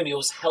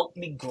testimonials help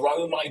me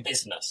grow my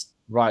business.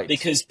 Right.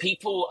 Because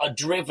people are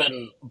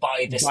driven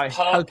by this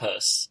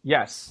purpose.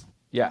 Yes.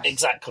 Yes.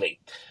 Exactly.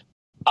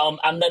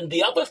 And then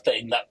the other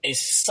thing that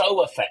is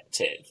so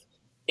effective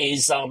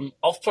is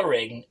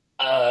offering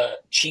a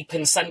cheap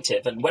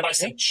incentive. And when I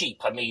say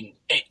cheap, I mean,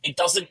 it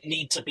doesn't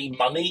need to be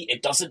money.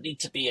 It doesn't need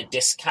to be a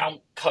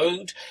discount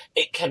code.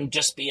 It can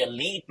just be a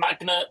lead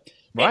magnet.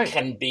 Right. It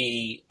can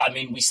be, I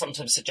mean, we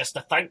sometimes suggest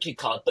a thank you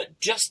card, but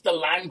just the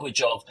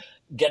language of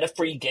get a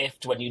free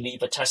gift when you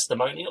leave a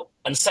testimonial.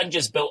 And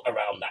Senja's built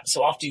around that.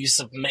 So after you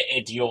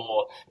submitted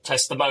your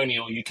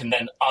testimonial, you can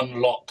then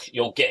unlock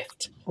your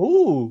gift.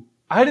 Ooh,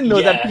 I didn't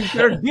know that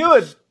feature.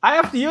 Dude, I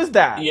have to use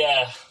that.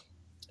 Yeah.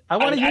 I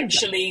want to use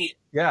actually,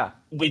 that. Yeah.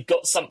 We've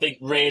got something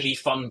really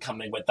fun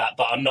coming with that,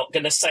 but I'm not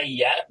going to say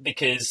yet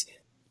because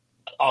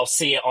I'll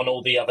see it on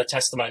all the other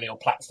testimonial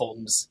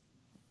platforms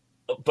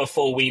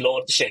before we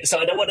launch it. So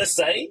I don't want to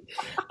say,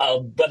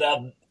 but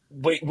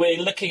we're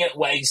looking at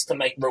ways to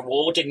make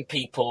rewarding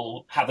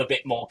people have a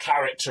bit more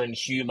character and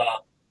humor,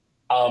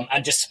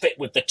 and just fit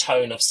with the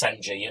tone of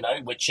Senja, you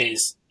know, which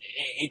is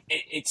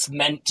it's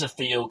meant to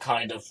feel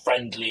kind of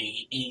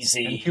friendly,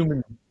 easy,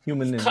 and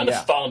human, kind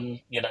of fun,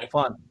 you know.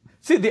 Fun.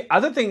 See, the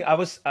other thing I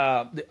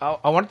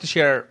wanted to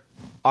share,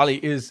 Olly,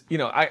 is, you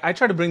know, I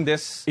try to bring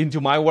this into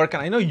my work,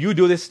 and I know you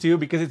do this too,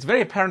 because it's very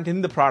apparent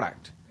in the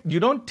product. You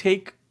don't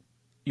take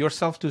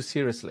yourself too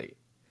seriously.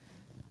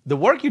 The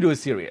work you do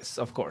is serious,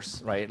 of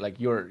course, right?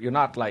 Like you're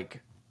not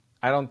like,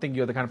 I don't think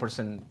you're the kind of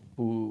person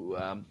who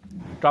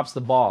drops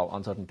the ball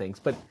on certain things.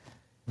 But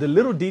the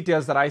little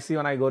details that I see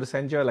when I go to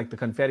Senja, like the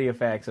confetti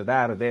effects or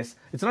that or this,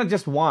 it's not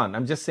just one.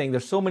 I'm just saying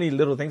there's so many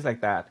little things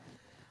like that.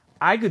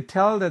 I could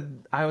tell that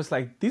I was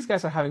like, these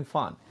guys are having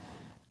fun.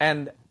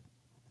 And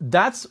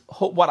that's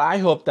what I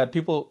hope that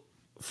people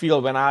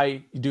feel when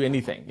I do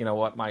anything, you know,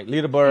 what my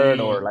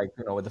leaderboard or like,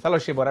 you know, with the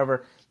fellowship,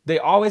 whatever. They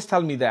always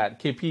tell me that,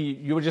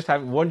 KP,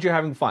 weren't you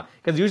having fun?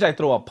 Because usually I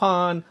throw a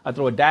pun, I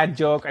throw a dad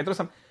joke, I throw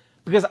some,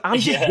 because I'm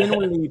just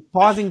genuinely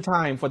pausing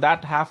time for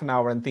that half an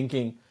hour and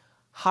thinking,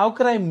 how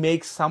could I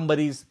make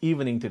somebody's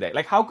evening today?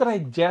 Like, how could I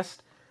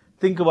just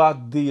think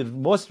about the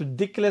most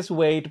ridiculous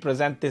way to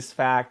present this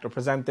fact or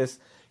present this?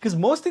 Because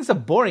most things are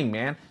boring,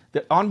 man.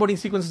 The onboarding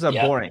sequences are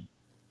boring,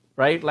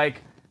 right?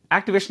 Like,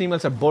 activation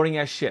emails are boring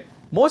as shit.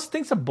 Most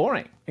things are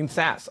boring in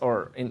SaaS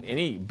or in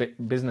any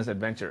business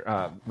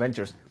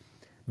ventures.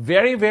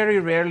 Very, very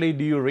rarely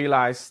do you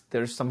realize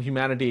there's some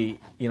humanity,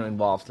 you know,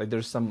 involved. Like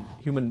there's some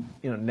human,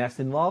 you know, ness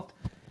involved.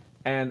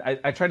 And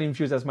I try to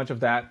infuse as much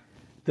of that.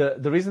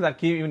 The reason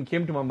that even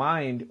came to my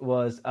mind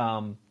was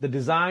the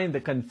design,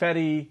 the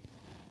confetti,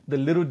 the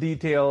little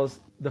details,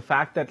 the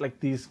fact that like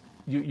these,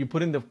 you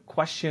put in the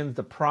questions,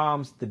 the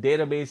prompts, the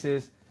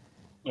databases.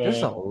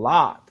 There's a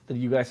lot that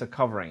you guys are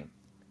covering.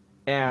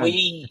 And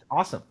it's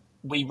awesome.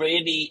 We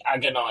really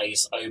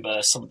agonize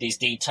over some of these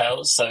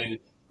details. So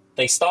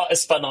they start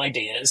as fun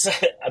ideas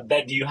and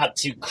then you have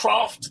to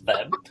craft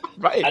them.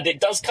 Right. And it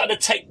does kind of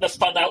take the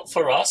fun out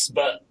for us.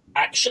 But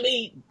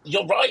actually,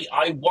 you're right.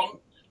 I want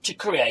to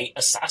create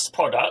a SaaS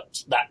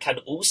product that can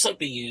also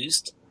be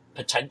used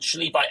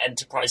potentially by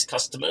enterprise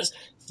customers.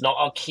 It's not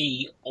our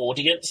key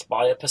audience,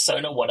 buyer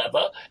persona,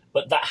 whatever,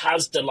 but that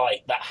has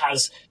delight, that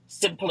has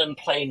simple and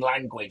plain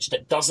language,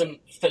 that doesn't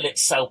fill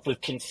itself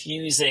with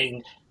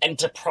confusing,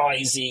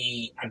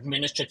 enterprisey,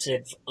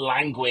 administrative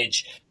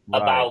language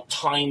about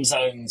time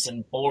zones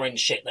and boring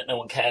shit that no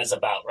one cares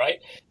about, right?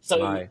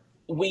 So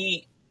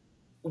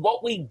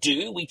what we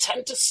do, we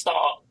tend to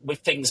start with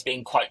things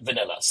being quite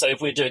vanilla. So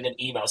if we're doing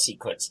an email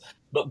sequence,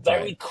 but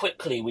very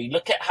quickly we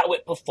look at how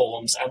it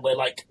performs and we're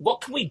like,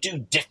 what can we do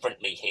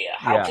differently here?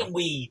 How can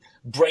we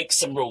break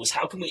some rules?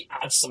 How can we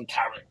add some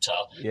character?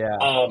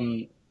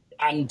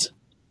 And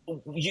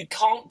you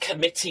can't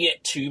committee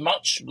it too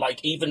much.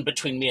 Like even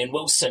between me and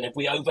Wilson, if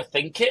we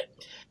overthink it,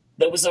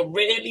 there was a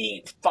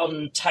really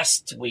fun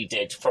test we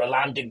did for a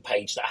landing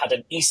page that had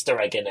an Easter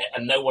egg in it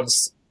and no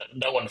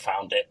one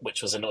found it,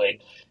 which was annoying.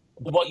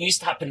 What used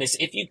to happen is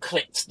if you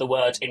clicked the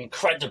word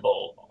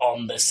incredible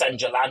on the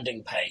Senja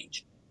landing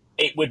page,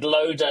 it would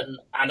load an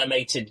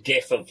animated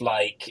GIF of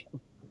like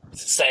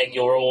saying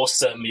you're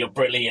awesome, you're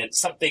brilliant,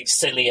 something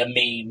silly, a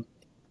meme,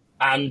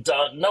 and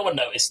no one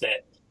noticed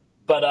it.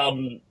 But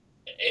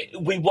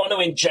we want to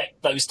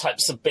inject those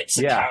types of bits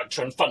of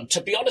character and fun.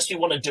 To be honest, we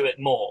want to do it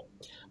more.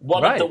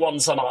 One of the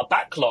ones on our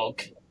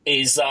backlog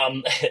is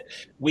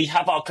we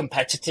have our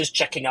competitors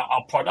checking out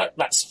our product.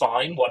 That's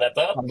fine,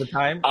 whatever. All the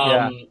time,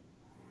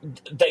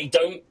 they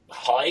don't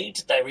hide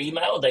their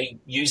email. They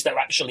use their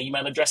actual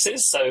email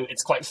addresses. So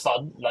it's quite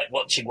fun, like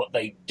watching what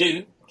they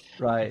do.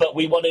 Right. But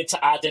we wanted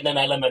to add in an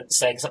element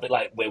saying something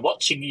like, we're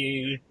watching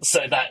you, so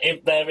that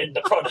if they're in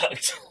the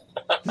product.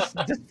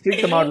 Just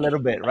freak them out a little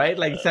bit, right?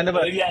 Like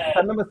Yeah.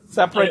 send them a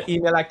separate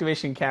email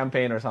activation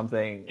campaign or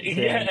something.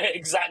 Yeah,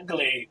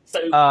 exactly. So,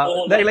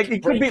 or Like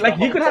it could break be the like you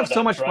whole could have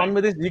so product, much fun right?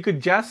 with this. You could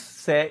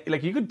just say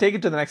like you could take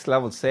it to the next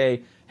level.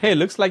 Say, hey,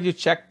 looks like you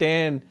checked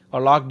in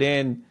or logged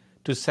in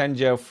to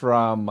Senja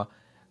from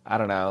I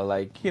don't know,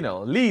 like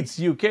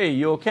Leeds, UK.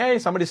 You okay?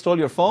 Somebody stole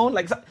your phone.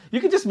 Like you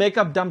could just make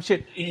up dumb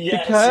shit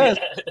Yes, because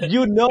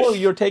yeah.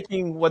 you're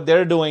taking what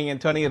they're doing and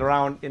turning it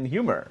around in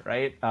humor,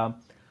 right?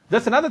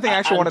 That's another thing I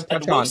actually want to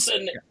And touch on.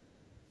 Wilson,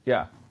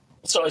 Yeah.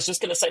 so I was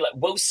just going to say, like,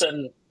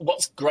 Wilson,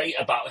 what's great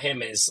about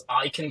him is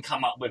I can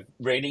come up with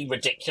really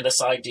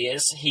ridiculous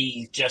ideas.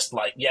 He just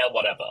like, yeah,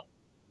 whatever.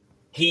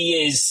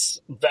 He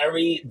is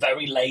very,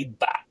 very laid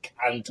back.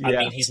 And I Yeah.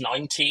 mean, he's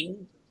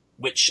 19,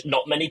 which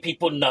not many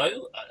people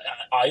know.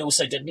 I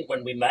also didn't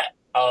when we met.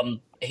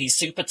 He's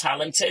super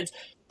talented,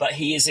 but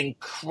he is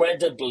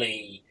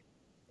incredibly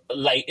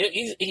late.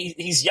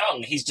 He's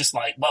young. He's just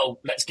like, well,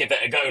 let's give it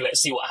a go.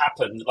 Let's see what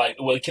happens. Like,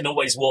 we can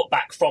always walk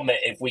back from it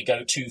if we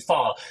go too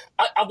far.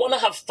 I want to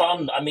have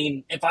fun. I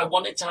mean, if I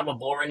wanted to have a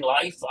boring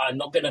life, I'm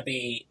not going to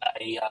be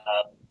a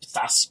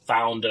SaaS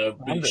founder,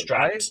 Right.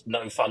 bootstrapped,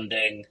 no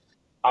funding.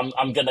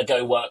 I'm going to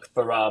go work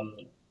for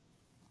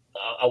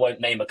I won't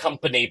name a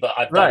company, but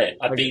I've done Right. it.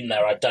 I've been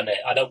there. I've done it.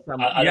 I don't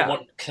Yeah.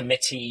 want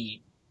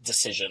committee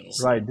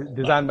decisions. Right, Like,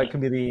 designed by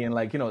committee and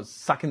like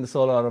sucking the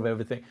soul out of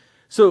everything.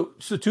 So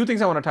two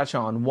things I want to touch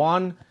on.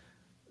 One,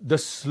 the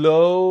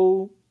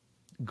slow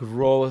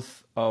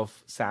growth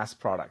of SaaS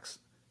products.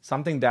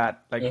 Something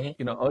that like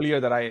earlier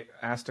that I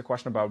asked a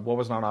question about what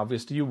was not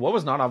obvious to you. What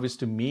was not obvious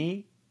to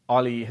me,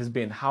 Ollie, has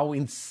been how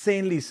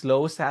insanely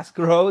slow SaaS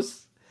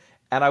grows.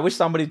 And I wish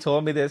somebody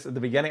told me this at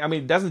the beginning. I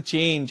mean, it doesn't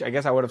change. I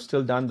guess I would have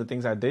still done the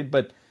things I did,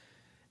 but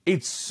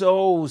it's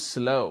so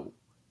slow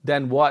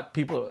than what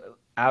people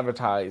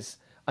advertise.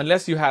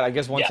 Unless you had, I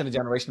guess, once yeah, in a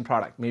generation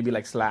product, maybe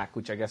like Slack,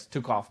 which I guess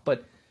took off.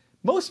 But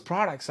most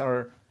products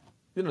are,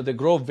 they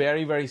grow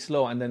very, very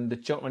slow. And then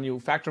when you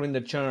factor in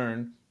the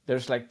churn,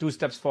 there's like 2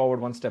 steps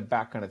forward, 1 step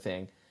back kind of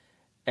thing.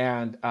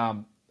 And I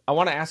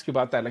want to ask you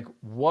about that. Like,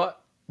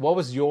 what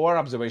was your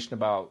observation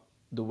about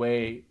the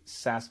way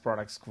SaaS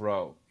products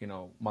grow,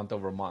 month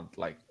over month?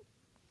 Like,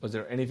 was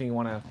there anything you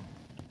want to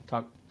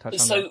touch on that?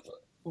 so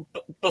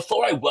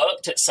before I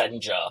worked at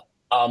Senja,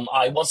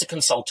 I was a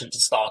consultant to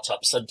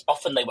startups, and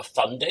often they were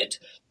funded,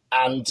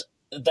 and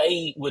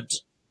they would,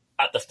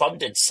 at the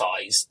funded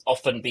size,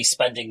 often be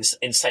spending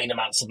insane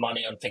amounts of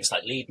money on things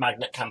like lead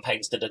magnet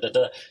campaigns, da da da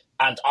da.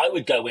 And I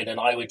would go in and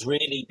I would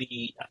really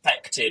be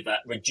effective at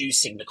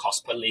reducing the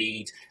cost per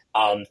lead,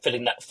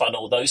 filling that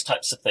funnel, those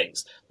types of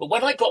things. But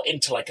when I got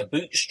into like a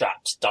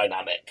bootstrapped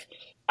dynamic,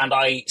 and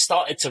I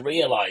started to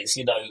realize,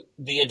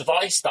 the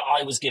advice that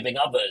I was giving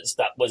others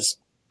that was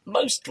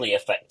mostly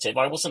effective.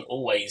 I wasn't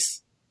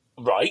always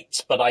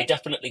right, but I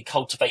definitely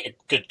cultivated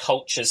good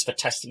cultures for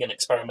testing and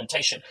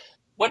experimentation.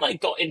 When I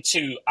got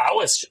into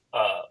our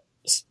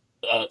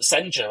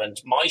Senja and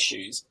my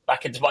shoes,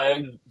 back into my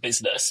own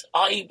business,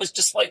 I was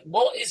just like,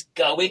 what is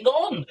going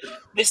on?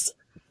 This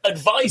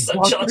advice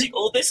I'm charging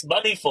all this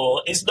money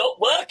for is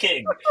not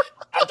working.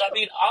 And I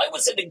mean, I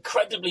was an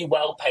incredibly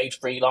well-paid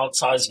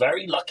freelancer. I was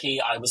very lucky.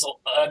 I was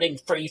earning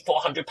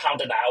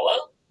 £300-400 an hour.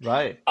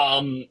 Right.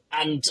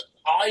 And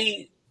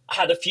I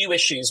had a few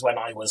issues when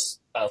I was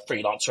a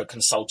freelancer or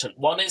consultant.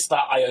 One is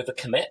that I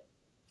overcommit.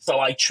 So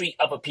I treat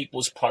other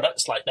people's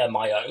products like they're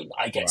my own.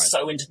 I get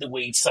so into the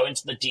weeds, so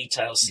into the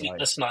details,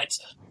 sleepless nights,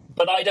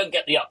 but I don't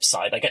get the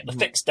upside. I get the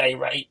fixed day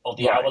rate or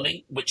the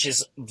hourly, which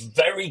is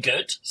very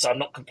good. So I'm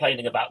not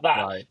complaining about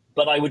that. Right.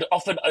 But I would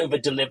often over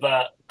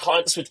deliver.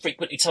 Clients would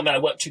frequently tell me I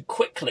work too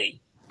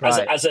quickly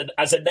as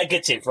a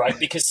negative, right?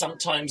 Because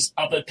sometimes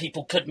other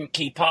people couldn't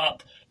keep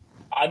up.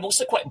 I'm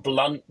also quite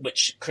blunt,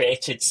 which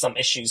created some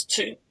issues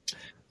too.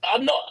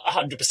 I'm not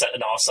 100%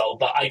 an arsehole,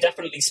 but I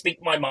definitely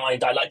speak my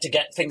mind. I like to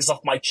get things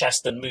off my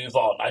chest and move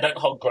on. I don't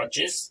hold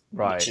grudges,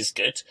 which is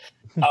good.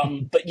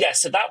 But yeah,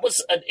 so that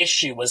was an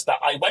issue, was that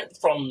I went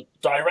from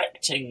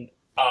directing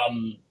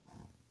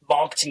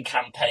marketing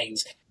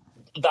campaigns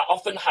that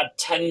often had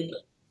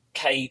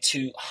 10K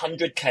to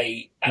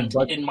 100K, and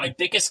in my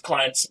biggest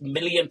clients, £1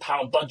 million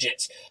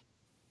budgets,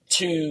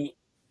 to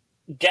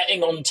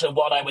getting onto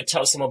what I would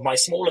tell some of my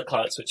smaller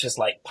clients, which is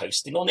like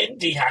posting on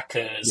indie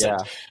hackers and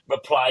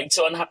replying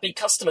to unhappy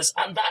customers.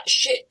 And that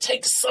shit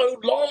takes so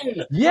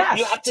long. Yes.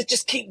 You have to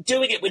just keep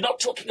doing it. We're not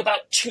talking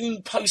about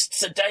 2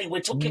 posts a day. We're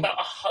talking about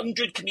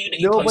 100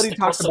 community Nobody posts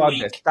talks across a about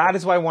week. this. That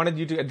is why I wanted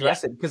you to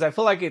address it, because I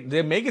feel like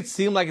they make it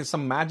seem like it's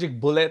some magic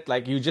bullet,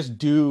 like you just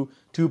do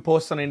 2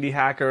 posts on indie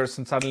hackers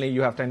and suddenly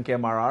you have 10K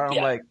MRR.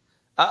 I'm like,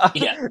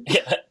 Yeah.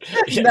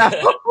 no.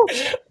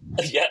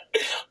 Yeah,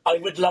 I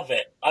would love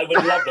it.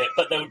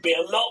 But there would be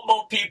a lot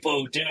more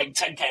people doing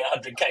 10K,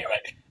 100K,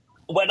 right?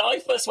 When I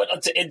first went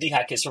onto Indie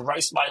Hackers to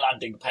roast my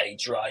landing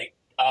page, right,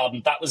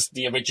 That was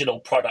the original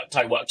product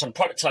I worked on,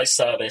 productized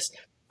service.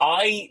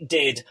 I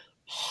did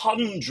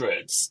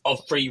hundreds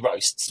of free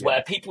roasts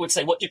where people would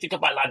say, what do you think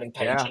of my landing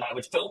page? Yeah. And I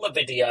would film a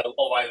video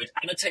or I would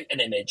annotate an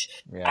image.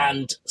 Yeah.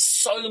 And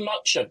so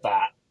much of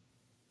that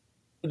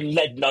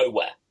led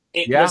nowhere.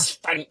 It Yeah. was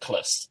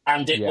thankless,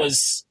 and it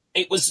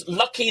was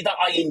lucky that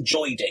I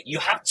enjoyed it. You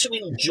have to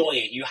enjoy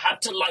it. You have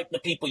to like the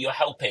people you're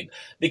helping,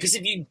 because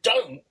if you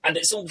don't and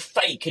it's all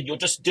fake and you're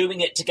just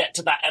doing it to get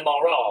to that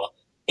MRR,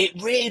 it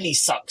really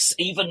sucks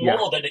even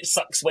more than it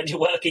sucks when you're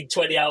working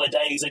 20-hour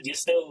days and you're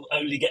still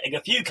only getting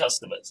a few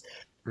customers.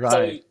 Right.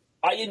 So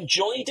I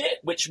enjoyed it,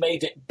 which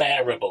made it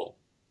bearable,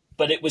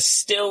 but it was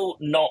still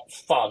not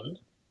fun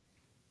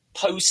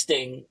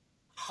posting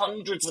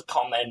hundreds of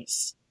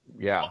comments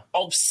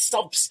of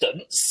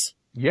substance.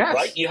 Yes.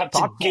 Right? You have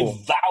to give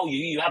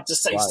value. You have to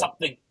say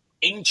something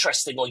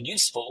interesting or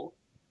useful.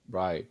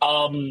 Right.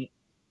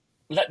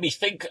 Let me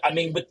think. I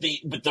mean, with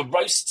the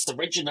roasts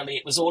originally,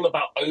 it was all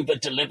about over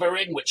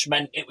delivering, which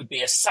meant it would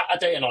be a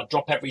Saturday and I'd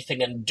drop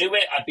everything and do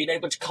it. I've been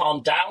able to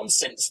calm down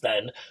since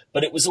then,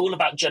 but it was all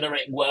about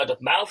generating word of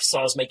mouth. So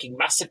I was making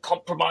massive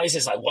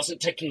compromises. I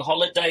wasn't taking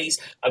holidays.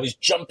 I was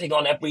jumping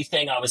on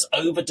everything. I was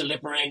over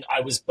delivering.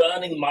 I was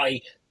burning my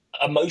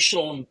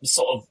emotional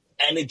sort of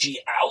energy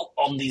out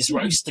on these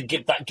roasts to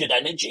give that good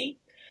energy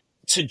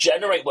to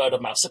generate word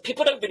of mouth. So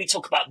people don't really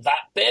talk about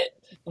that bit.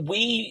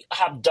 We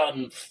have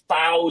done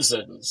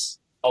thousands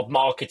of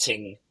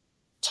marketing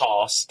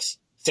tasks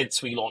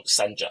since we launched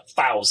Senja.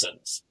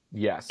 Thousands.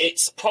 Yes.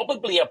 It's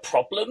probably a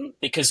problem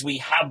because we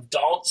have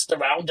danced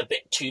around a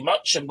bit too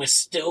much and we're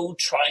still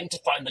trying to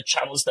find the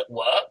channels that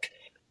work,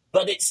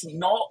 but it's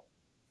not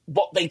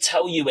what they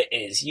tell you it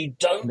is. You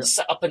don't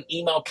set up an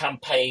email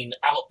campaign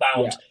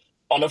outbound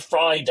on a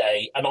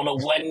Friday and on a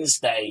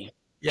Wednesday.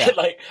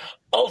 Like,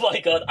 oh my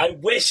God, I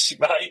wish,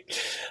 right?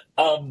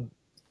 And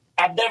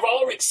there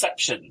are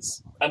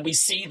exceptions, and we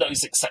see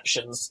those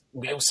exceptions.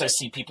 We also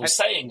see people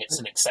saying it's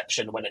an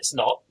exception when it's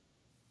not.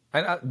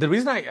 And the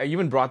reason I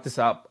even brought this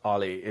up,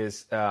 Ollie,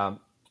 is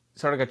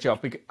sort of got you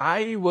off because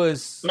I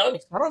was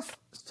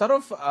sort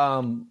of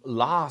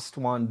lost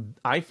when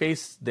I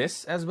faced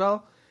this as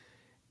well.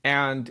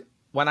 And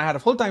when I had a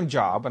full-time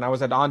job and I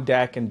was on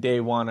deck and day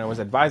one, I was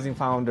advising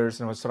founders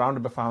and I was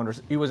surrounded by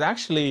founders. It was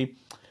actually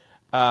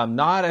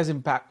not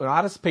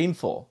as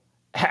painful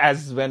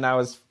as when I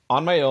was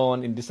on my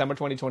own in December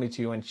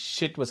 2022 and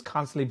shit was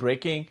constantly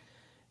breaking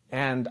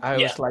and I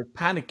was like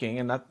panicking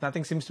and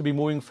nothing seems to be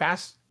moving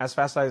as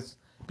fast as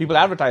people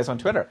advertise on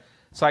Twitter.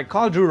 So I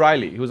called Drew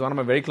Riley, who's one of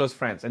my very close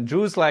friends. And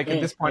Drew's like, at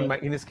this point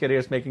in his career,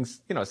 is making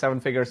 7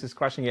 figures, he's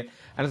crushing it.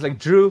 And it's like,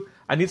 Drew,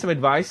 I need some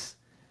advice.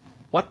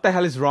 What the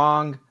hell is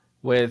wrong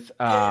with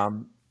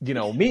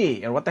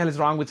me? And what the hell is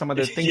wrong with some of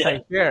the things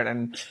I shared?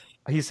 And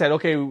he said,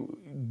 okay,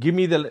 give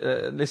me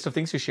the list of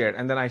things you shared.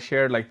 And then I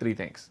shared like 3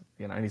 things,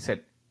 and he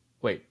said,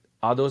 wait,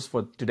 are those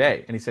for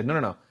today? And he said,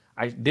 no.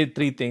 I did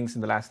 3 things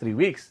in the last 3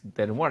 weeks.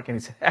 They didn't work. And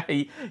he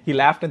said, he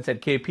laughed and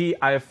said, KP,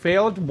 I have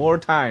failed more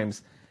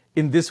times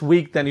in this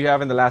week than you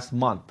have in the last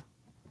month.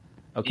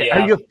 Okay.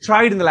 And you have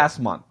tried in the last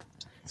month.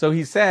 So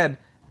he said,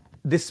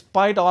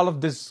 despite all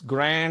of this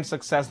grand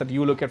success that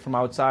you look at from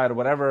outside or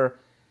whatever,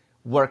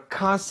 we're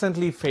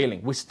constantly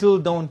failing. We still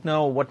don't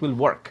know what will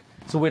work.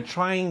 So we're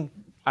trying,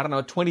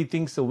 20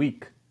 things a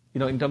week,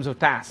 in terms of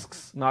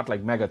tasks, not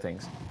like mega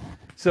things.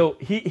 So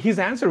his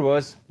answer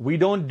was, we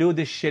don't do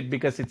this shit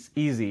because it's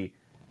easy.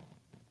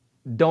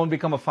 Don't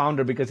become a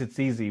founder because it's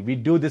easy. We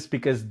do this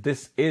because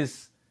this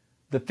is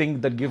the thing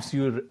that gives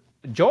you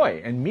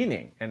joy and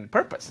meaning and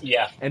purpose.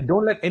 Yeah. And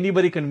don't let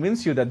anybody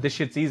convince you that this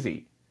shit's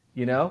easy,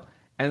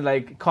 And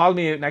like, call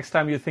me next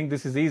time you think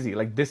this is easy.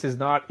 Like, this is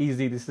not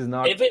easy. This is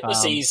not. If it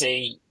was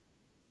easy,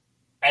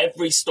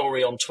 every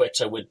story on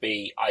Twitter would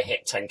be, I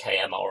hit 10K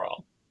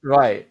MRR.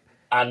 Right.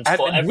 And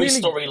for every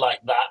story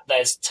like that,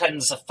 there's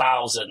tens of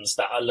thousands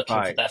that are looking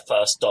for their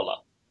first dollar.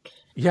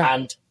 Yeah.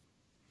 And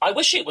I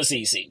wish it was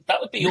easy.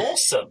 That would be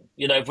awesome.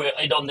 If we're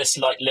in on this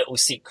like little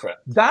secret.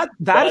 That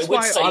is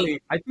why,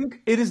 Ollie, I think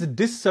it is a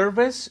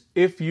disservice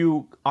if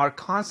you are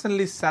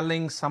constantly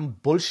selling some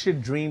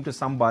bullshit dream to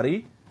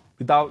somebody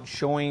without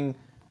showing,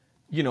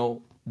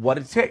 what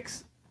it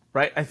takes,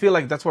 right? I feel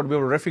like that's what we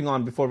were riffing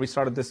on before we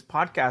started this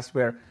podcast,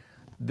 where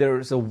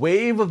there's a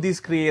wave of these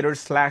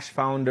creators /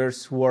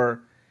 founders who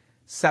are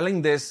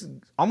selling this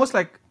almost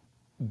like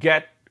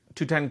get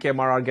to 10K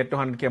MRR, get to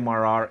 100K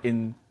MRR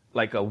in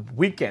like a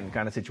weekend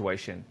kind of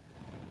situation.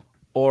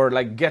 Or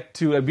like get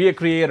to be a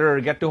creator,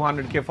 get to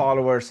 100K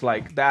followers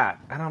like that.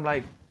 And I'm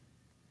like,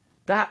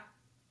 that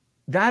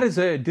is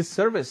a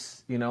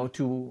disservice,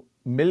 to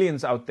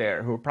millions out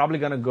there who are probably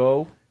going to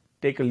go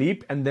take a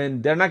leap and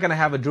then they're not going to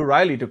have a Drew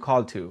Riley to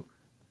call to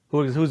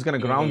who's going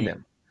to ground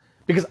them.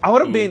 Because I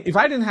would have been, if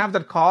I didn't have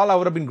that call, I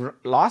would have been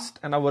lost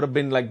and I would have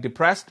been like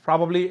depressed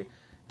probably,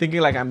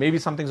 thinking like maybe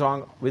something's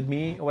wrong with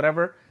me or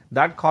whatever.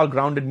 That call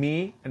grounded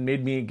me and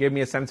gave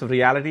me a sense of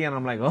reality. And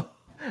I'm like, oh,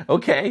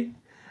 okay,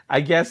 I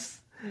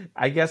guess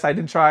I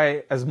didn't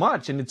try as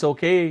much. And it's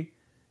okay,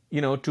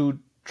 to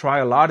try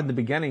a lot in the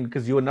beginning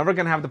because you're never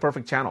going to have the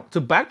perfect channel. So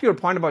back to your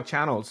point about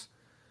channels,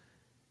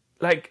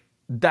 like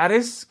that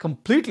is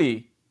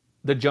completely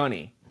the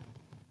journey,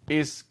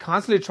 is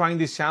constantly trying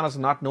these channels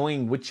and not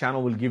knowing which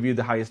channel will give you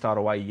the highest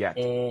ROI yet.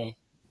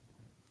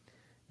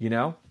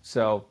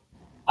 So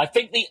I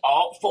think the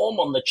art form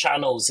on the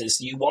channels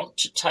is you want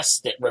to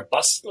test it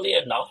robustly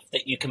enough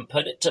that you can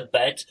put it to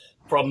bed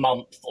for a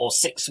month or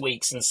 6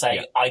 weeks and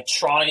say, I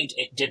tried,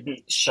 it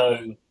didn't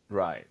show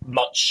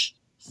much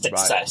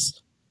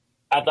success.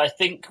 And I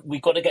think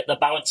we've got to get the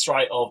balance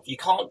right of, you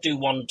can't do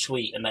one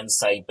tweet and then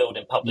say build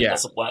in public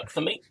doesn't work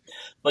for me.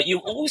 But you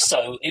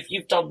also, if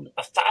you've done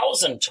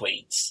 1,000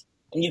 tweets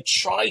and you've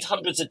tried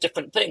hundreds of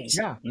different things,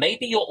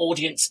 maybe your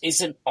audience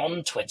isn't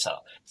on Twitter.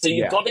 So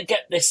you've got to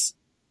get this.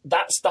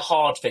 That's the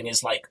hard thing,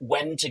 is like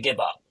when to give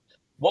up.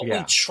 What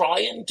we try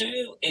and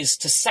do is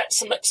to set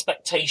some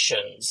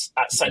expectations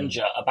at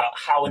Senja about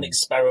how an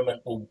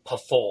experiment will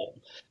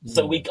perform.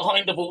 So we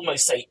kind of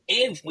almost say,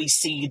 if we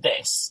see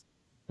this,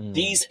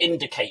 these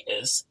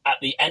indicators at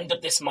the end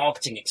of this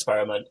marketing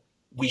experiment,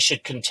 we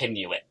should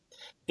continue it.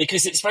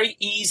 Because it's very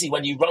easy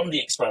when you run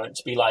the experiment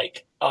to be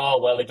like,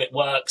 oh, well, if it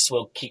works,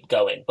 we'll keep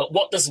going. But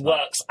what does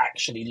works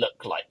actually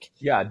look like?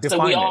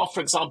 So we are,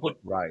 for example,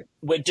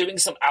 we're doing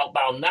some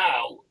outbound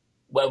now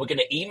where we're going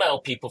to email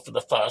people for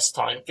the first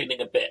time,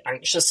 feeling a bit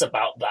anxious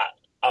about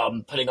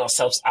that, putting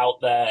ourselves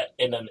out there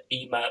in an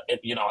email.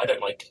 I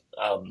don't like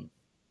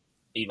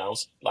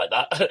emails like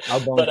that.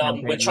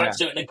 But we're trying to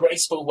do it in a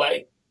graceful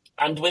way.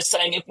 And we're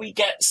saying if we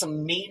get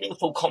some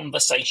meaningful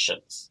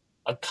conversations,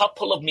 a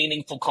couple of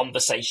meaningful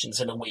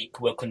conversations in a week,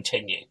 we'll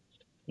continue.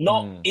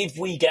 Not if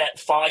we get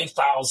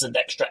 5,000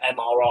 extra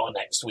MRR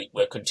next week,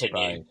 we'll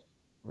continue.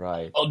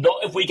 Or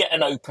not if we get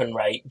an open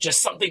rate,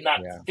 just something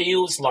that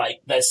feels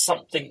like there's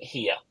something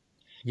here.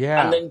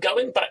 And then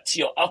going back to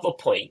your other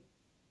point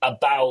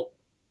about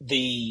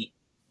the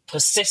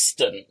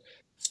persistent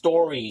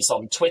stories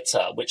on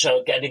Twitter, which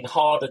are getting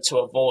harder to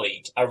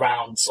avoid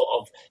around sort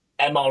of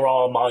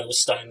MRR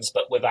milestones,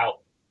 but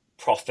without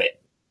profit.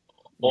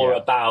 Or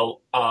about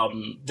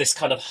this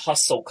kind of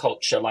hustle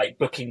culture, like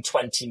booking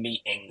 20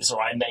 meetings,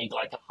 or I made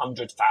like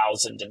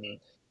 100,000 in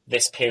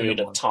this period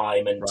of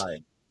time. And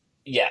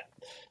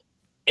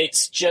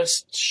it's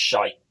just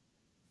shite.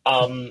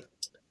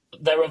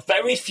 There are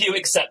very few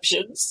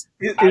exceptions.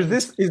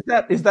 Is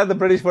that the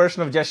British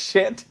version of just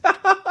shit?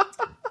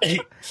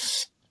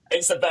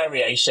 It's a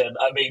variation.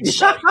 I mean,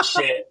 shite,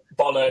 shit,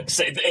 bollocks.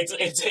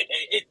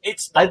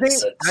 It's nonsense. I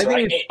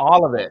think it's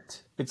all of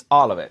it. It's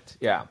all of it.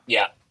 Yeah.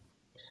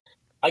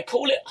 I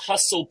call it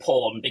hustle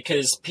porn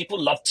because people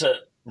love to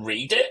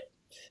read it.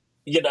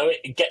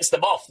 It gets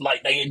them off,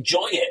 like they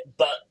enjoy it.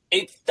 But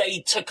if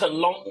they took a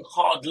long,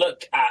 hard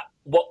look at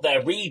what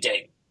they're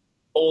reading,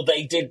 or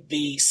they did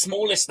the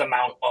smallest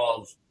amount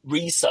of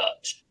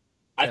research,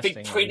 I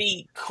think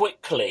pretty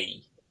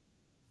quickly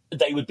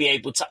they would be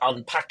able to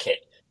unpack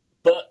it.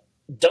 But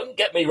don't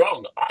get me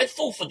wrong, I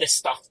fall for this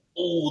stuff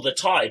all the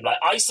time. Like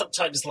I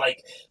sometimes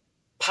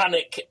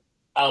panic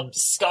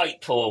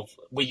Skype, or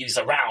we use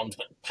Around,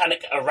 but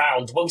panic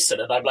around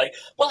Wilson, and I'm like,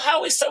 well,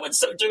 how is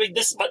so-and-so doing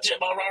this much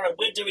MRR and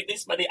we're doing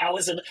this many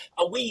hours, and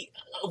are we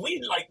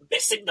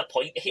missing the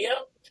point here?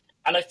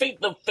 And I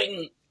think the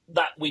thing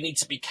that we need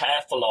to be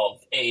careful of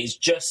is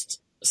just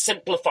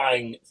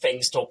simplifying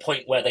things to a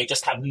point where they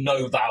just have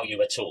no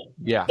value at all.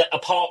 That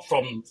apart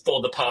from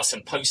for the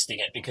person posting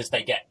it because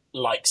they get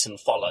likes and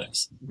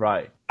follows.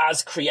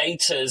 As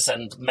creators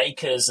and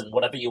makers and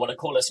whatever you want to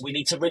call us, we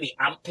need to really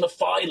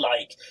amplify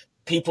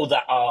people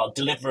that are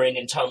delivering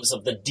in terms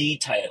of the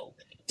detail,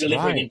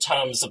 delivering in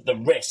terms of the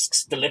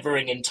risks,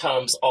 delivering in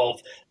terms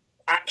of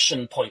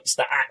action points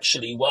that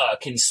actually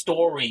work, in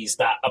stories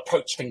that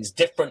approach things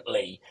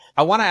differently.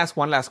 I want to ask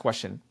one last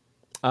question.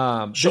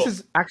 This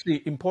is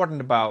actually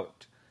important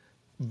about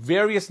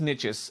various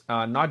niches,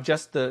 not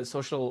just the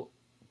social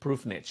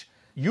proof niche.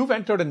 You've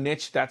entered a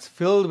niche that's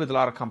filled with a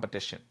lot of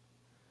competition.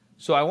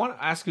 So I want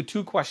to ask you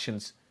two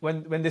questions.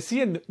 When they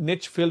see a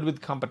niche filled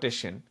with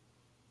competition,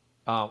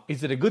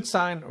 is it a good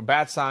sign or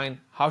bad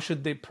sign? How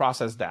should they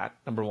process that?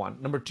 Number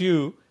one. Number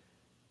two,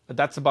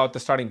 that's about the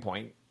starting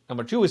point.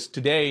 Number two is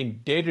today,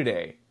 day to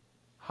day,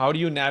 how do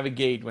you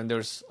navigate when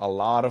there's a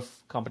lot of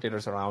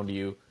competitors around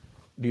you?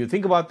 Do you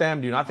think about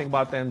them? Do you not think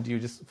about them? Do you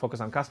just focus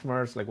on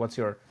customers? What's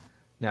your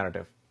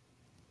narrative?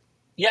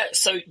 Yeah,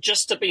 so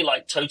just to be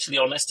totally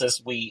honest,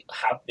 as we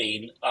have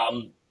been,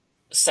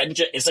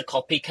 Senja is a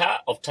copycat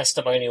of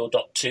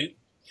Testimonial.2.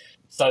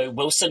 So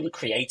Wilson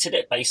created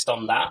it based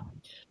on that.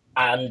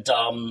 And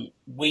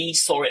we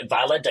saw it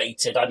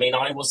validated. I mean,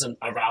 I wasn't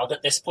around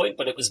at this point,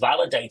 but it was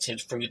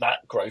validated through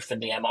that growth in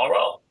the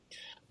MRR.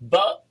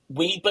 But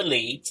we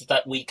believed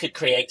that we could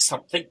create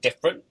something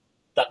different,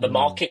 that the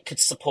market could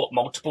support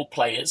multiple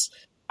players,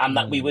 and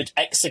that we would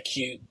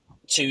execute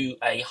to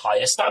a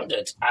higher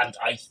standard. And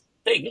I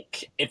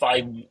think, if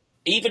I'm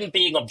even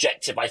being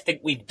objective, I think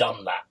we've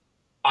done that.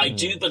 I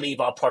do believe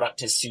our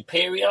product is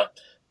superior,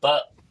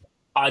 but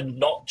I'm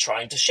not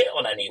trying to shit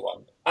on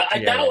anyone.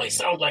 I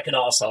sound like an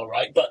arsehole,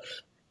 right? But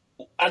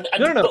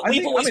No. But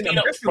we've always been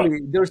upfront. Objectively,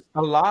 there's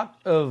a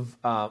lot of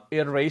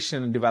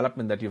iteration and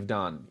development that you've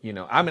done.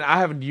 I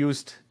haven't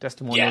used Yes.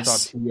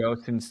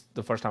 testimonial.to since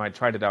the first time I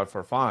tried it out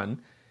for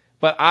fun.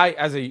 But I,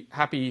 as a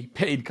happy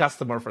paid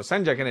customer for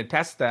Sanjay, can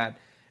attest that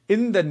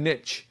in the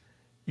niche,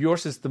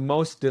 yours is the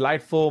most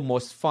delightful,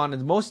 most fun,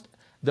 and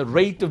the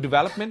rate of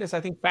development is,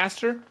 I think,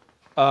 faster.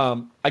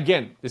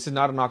 Again, this is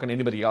not a knock on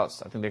anybody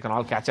else. I think they can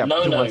all catch up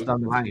No, 2 months no.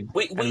 down the line, and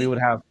we We would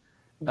have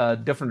a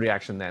different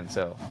reaction then.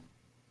 So,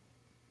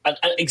 and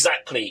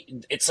exactly.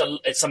 It's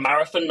a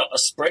marathon, not a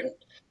sprint.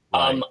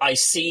 right. I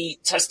see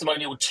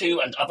Testimonial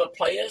 2 and other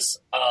players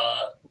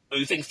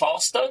moving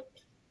faster,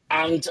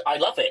 and I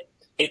love it.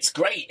 It's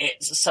great. It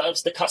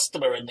serves the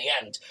customer in the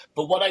end.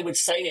 But what I would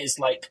say is,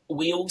 like,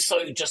 we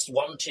also just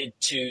wanted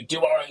to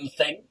do our own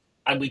thing,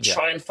 and we Yeah.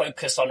 try and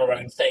focus on our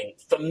own thing.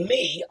 For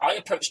me, I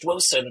approached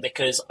Wilson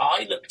because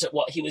I looked at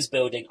what he was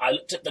building. I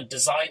looked at the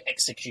design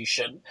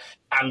execution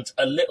and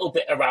a little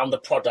bit around the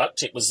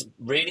product. It was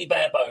really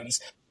bare bones,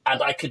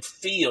 and I could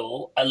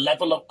feel a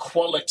level of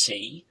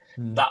quality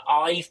that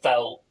I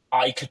felt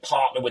I could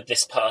partner with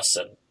this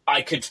person.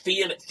 I could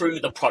feel it through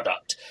the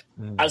product.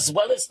 As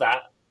well as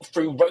that,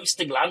 through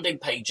roasting landing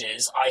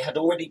pages, I had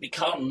already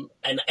become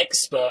an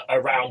expert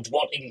around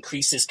what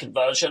increases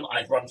conversion.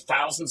 I've run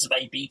thousands of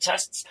A/B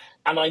tests,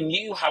 and I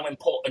knew how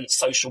important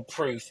social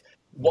proof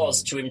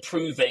was to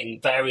improving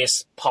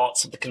various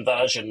parts of the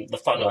conversion, the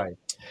funnel. Right.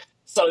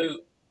 So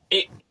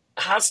it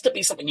has to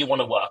be something you want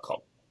to work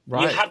on. You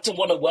Right. had to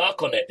want to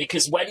work on it,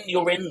 because when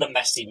you're in the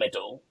messy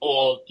middle,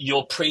 or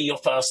you're pre your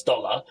first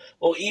dollar,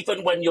 or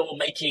even when you're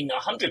making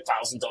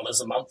 $100,000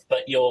 a month,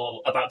 but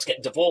you're about to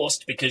get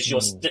divorced because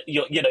you're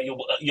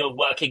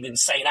working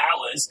insane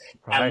hours,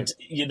 Right. and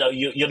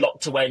you're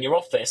locked away in your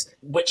office,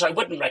 which I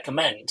wouldn't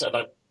recommend.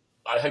 And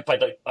I hope I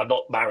don't. I'm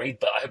not married,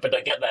 but I hope I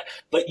don't get there.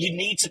 But you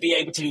need to be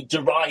able to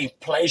derive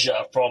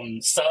pleasure from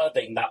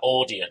serving that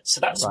audience.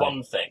 So that's Right.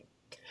 one thing.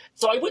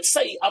 So I would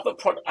say other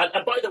product,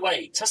 and by the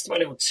way,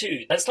 Testimonial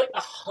 2, there's like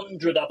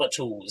 100 other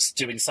tools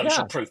doing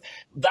social Yeah. proof.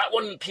 That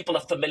one people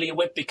are familiar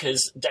with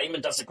because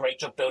Damon does a great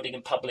job building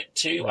in public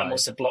too. I'm Right.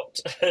 also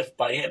blocked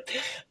by him.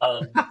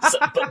 But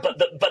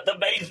the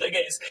main thing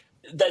is,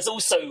 there's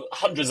also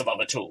hundreds of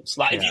other tools.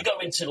 Like if Yeah. you go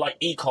into like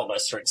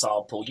e-commerce, for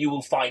example, you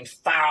will find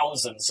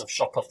thousands of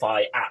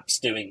Shopify apps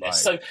doing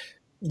this. Right. So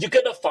you're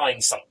going to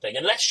find something,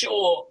 unless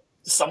you're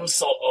some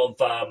sort of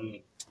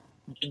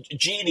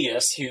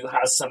genius who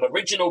has some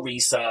original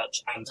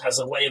research and has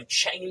a way of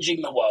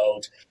changing the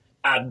world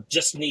and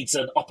just needs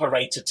an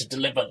operator to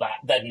deliver that,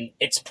 then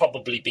it's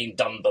probably been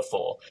done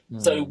before.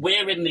 So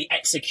we're in the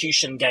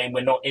execution game.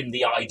 We're not in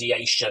the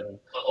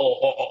ideation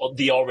or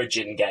the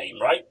origin game,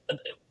 right?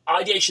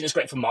 Ideation is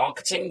great for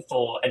marketing,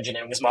 for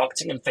engineering as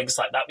marketing and things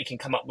like that. We can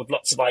come up with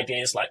lots of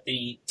ideas like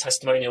the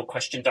testimonial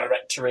question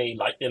directory,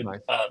 like Nice.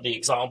 the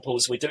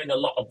examples. We're doing a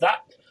lot of that.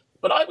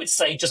 But I would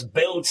say just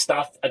build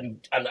stuff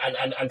and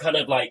kind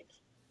of like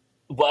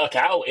work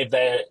out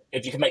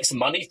if you can make some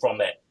money from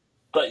it.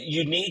 But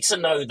you need to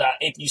know that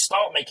if you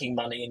start making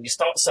money and you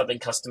start serving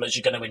customers,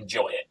 you're going to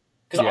enjoy it.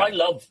 Because Yeah. I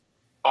love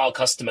our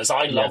customers.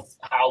 I love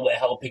how we're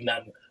helping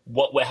them,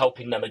 what we're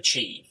helping them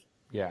achieve.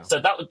 Yeah. So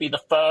that would be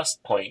the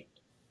first point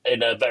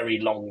in a very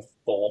long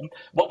form.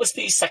 What was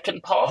the second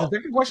The part?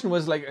 second question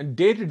was like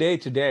day to day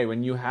today,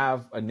 when you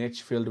have a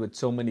niche filled with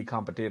so many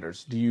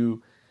competitors, do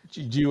you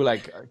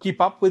like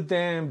keep up with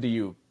them? Do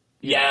you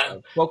Yeah,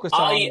 focus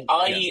on?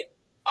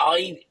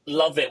 I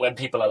love it when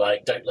people are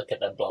like, don't look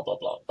at them, blah, blah,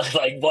 blah.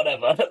 Like,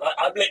 whatever.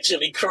 I'm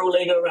literally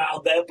crawling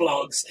around their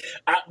blogs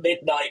at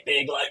midnight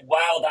being like,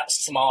 wow,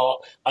 that's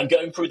smart. I'm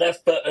going through their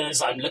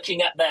footers. I'm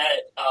looking at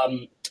their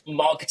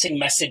marketing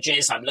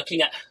messages.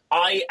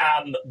 I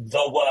am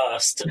the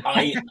worst.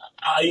 I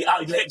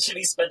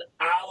literally spend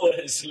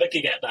hours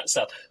looking at that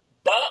stuff.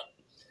 But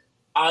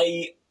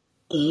I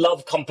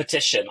love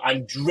competition.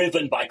 I'm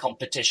driven by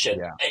competition.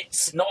 Yeah.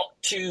 It's not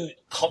to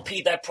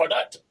copy their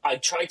product. I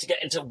try to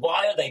get into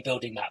why are they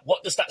building that?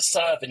 What does that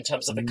serve in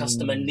terms of the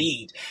customer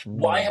need?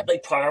 Why have they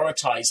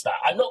prioritized that?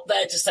 I'm not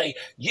there to say,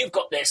 you've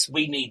got this,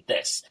 we need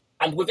this.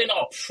 And within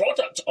our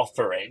product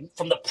offering,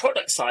 from the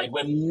product side,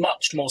 we're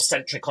much more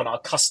centric on our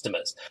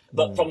customers.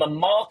 But from a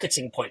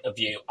marketing point of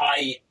view,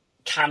 I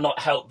cannot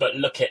help but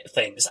look at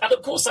things. And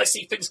of course, I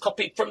see things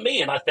copied from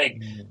me and I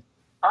think,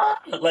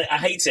 like, I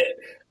hate it.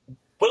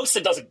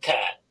 Wilson doesn't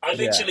care. I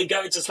literally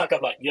go into Slack,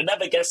 I'm like, you'll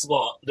never guess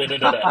what.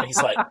 And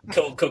he's like,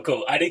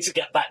 cool. I need to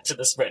get back to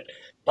the sprint.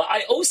 But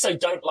I also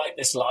don't like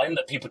this line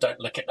that people don't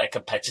look at their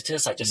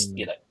competitors. I just,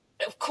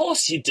 of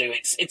course you do.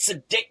 It's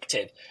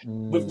addictive.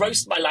 With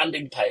Roast My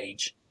Landing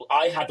Page,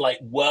 I had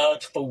like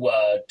word for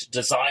word,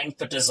 design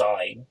for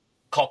design,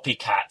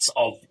 copycats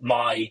of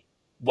my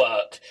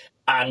work.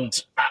 And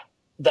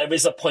there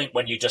is a point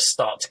when you just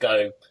start to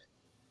go,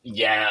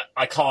 yeah,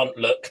 I can't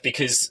look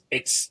because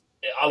it's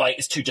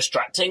too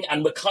distracting.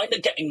 And we're kind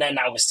of getting there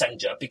now with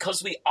Senja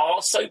because we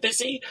are so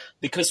busy,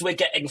 because we're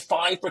getting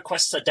 5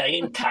 requests a day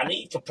in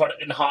Canny for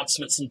product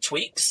enhancements and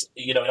tweaks,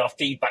 in our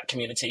feedback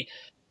community.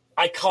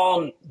 I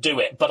can't do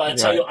it, but I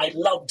tell Right. you, I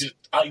love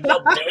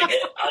doing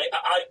it.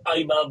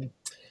 I'm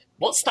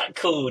what's that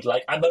called?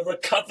 Like, I'm a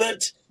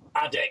recovered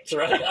addict,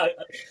 right?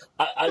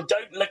 I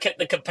don't look at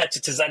the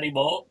competitors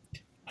anymore,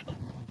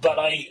 but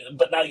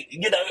now,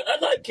 I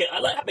like it. I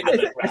like having a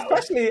look round.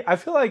 Especially, I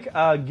feel like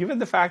given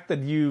the fact that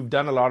you've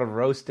done a lot of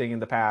roasting in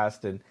the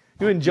past and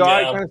you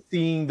enjoy Yeah, kind of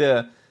seeing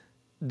the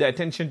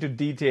attention to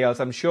details,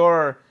 I'm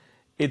sure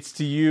it's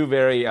to you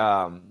very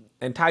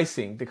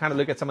enticing to kind of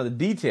look at some of the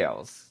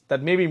details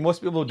that maybe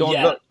most people don't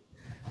yeah. look.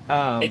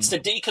 It's Um, the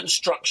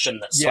deconstruction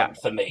that's yeah, fun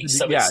for me.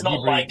 So yeah, it's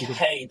not debrief. like,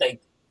 hey,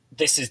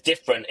 this is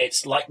different.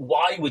 It's like,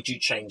 why would you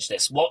change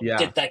this? What Yeah,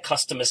 did their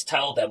customers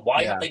tell them?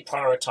 Why have yeah, they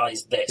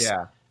prioritized this?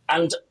 yeah.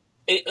 And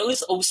it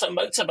is also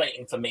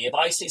motivating for me. If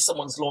I see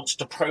someone's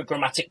launched a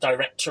programmatic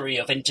directory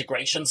of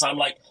integrations, I'm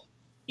like,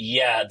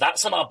 yeah,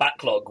 that's on our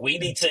backlog. We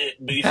need to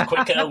move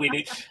quicker. We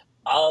need.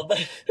 Um,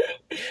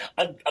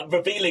 I'm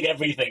revealing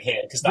everything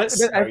here because that's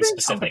But I very think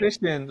specific.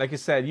 competition, like you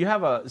said,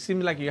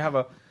 seems like you have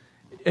a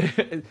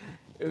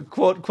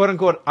quote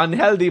unquote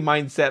unhealthy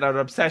mindset or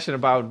obsession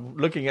about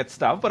looking at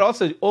stuff, but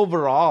also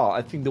overall,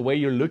 I think the way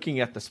you're looking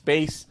at the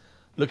space,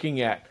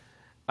 looking at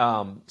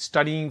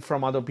studying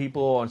from other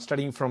people and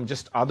studying from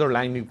just other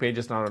landing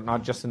pages,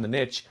 not just in the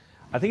niche,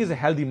 I think is a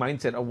healthy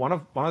mindset. One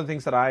of the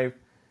things that I've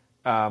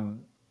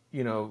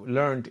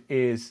learned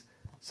is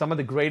some of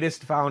the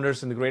greatest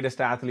founders and the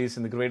greatest athletes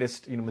and the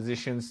greatest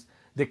musicians,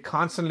 they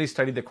constantly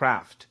study the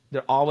craft.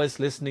 They're always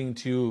listening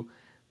to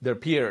their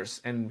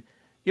peers and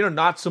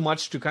not so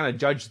much to kind of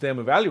judge them,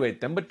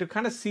 evaluate them, but to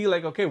kind of see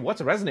like, okay,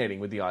 what's resonating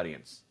with the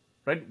audience,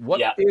 right? What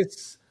Yeah.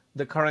 is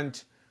the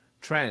current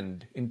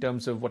trend in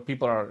terms of what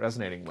people are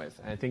resonating with?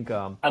 And I think,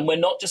 And we're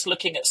not just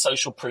looking at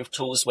social proof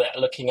tools, we're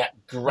looking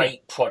at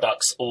great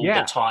products all the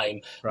yeah,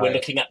 time. We're right,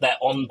 looking at their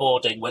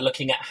onboarding. We're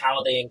looking at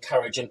how they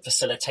encourage and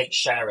facilitate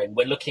sharing.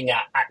 We're looking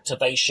at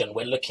activation.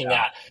 We're looking yeah,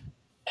 at,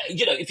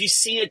 if you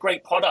see a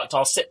great product,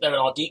 I'll sit there and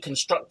I'll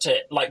deconstruct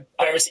it, like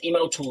various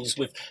email tools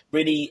with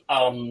really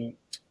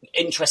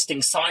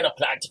interesting sign up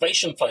and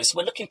activation flows. So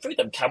we're looking through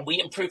them. Can we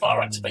improve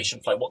our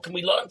activation flow? What can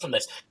we learn from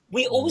this?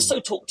 We also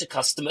talk to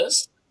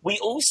customers. We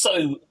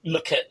also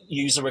look at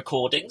user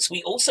recordings.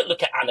 We also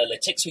look at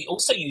analytics. We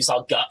also use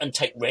our gut and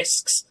take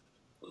risks,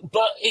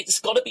 but it's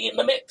got to be in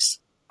the mix.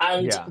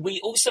 And yeah.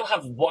 we also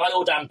have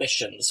wild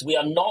ambitions. We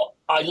are not,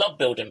 I love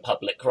building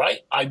public, right?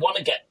 I want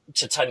to get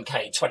to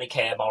 10K,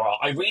 20K MRR.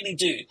 I really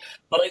do.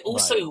 But I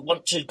Right. also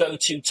want to go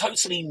to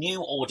totally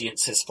new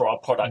audiences for our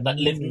product that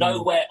live Mm,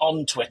 nowhere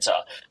on Twitter.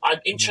 I'm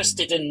mm,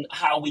 interested in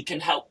how we can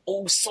help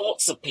all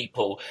sorts of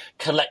people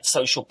collect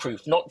social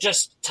proof, not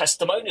just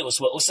testimonials.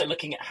 We're also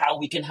looking at how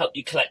we can help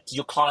you collect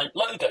your client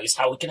logos,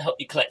 how we can help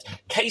you collect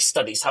case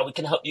studies, how we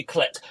can help you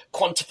collect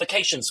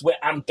quantifications. We're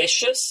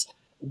ambitious.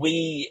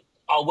 We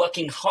are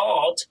working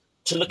hard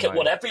to look at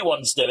what right.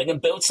 everyone's doing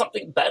and build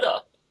something better.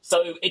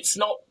 So it's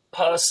not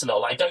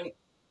personal.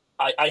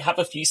 I have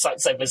a few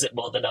sites I visit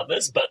more than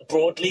others, but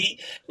broadly,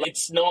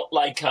 it's not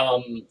like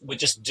we're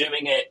just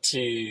doing it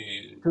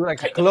to To like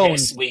take the clone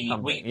piss. We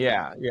something. we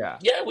Yeah, yeah,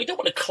 yeah, we don't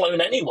want to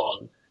clone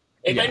anyone.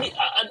 If yeah. any,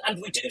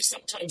 and we do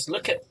sometimes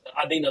look at,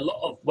 I mean, a lot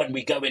of when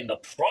we go in the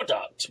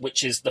product,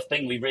 which is the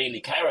thing we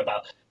really care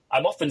about,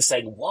 I'm often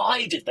saying,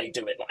 why did they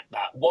do it like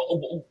that?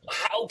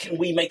 How can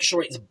we make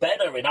sure it's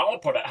better in our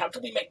product? How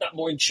can we make that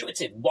more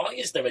intuitive? Why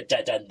is there a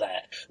dead end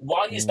there?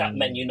 Why is that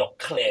menu Mm, not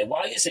clear?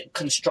 Why is it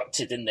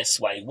constructed in this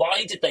way?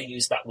 Why did they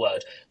use that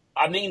word?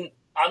 I mean,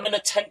 I'm an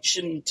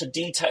attention to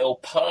detail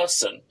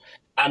person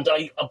and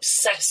I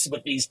obsess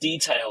with these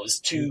details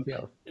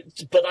details.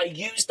 but I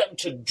use them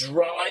to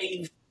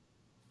drive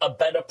a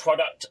better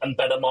product and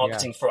better Yeah,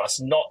 marketing for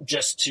us, not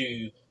just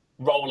to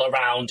roll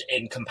around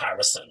in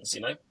comparisons.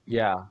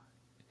 yeah.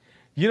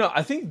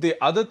 I think the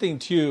other thing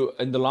too,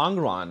 in the long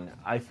run,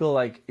 I feel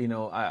like,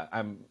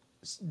 I'm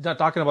not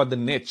talking about the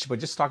niche, but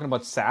just talking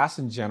about SaaS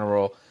in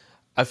general.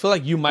 I feel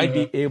like you might Mm-hmm.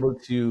 be able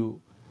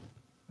to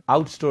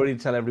out story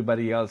tell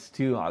everybody else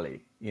too,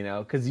 Ollie,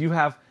 because you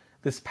have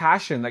this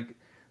passion. Like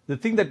the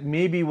thing that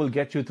maybe will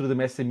get you through the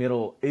messy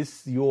middle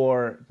is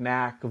your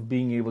knack of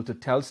being able to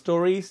tell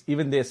stories,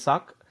 even they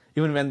suck,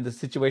 even when the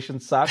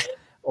situations suck,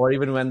 or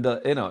even when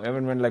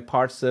even when like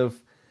parts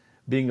of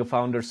being a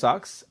founder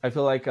sucks. I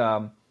feel like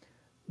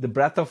the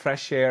breath of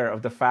fresh air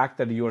of the fact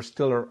that you're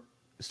still a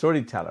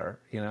storyteller,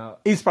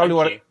 is probably Thank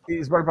what you.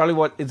 is probably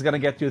what is going to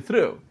get you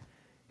through.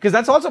 Because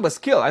that's also a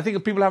skill. I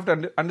think people have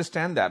to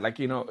understand that. Like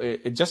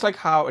just like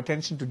how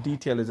attention to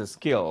detail is a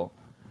skill,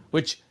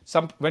 which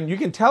when you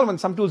can tell when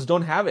some tools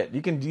don't have it,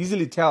 you can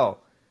easily tell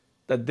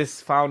that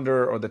this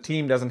founder or the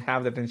team doesn't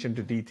have the attention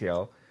to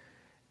detail.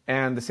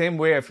 And the same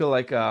way, I feel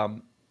like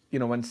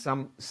when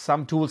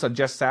some tools are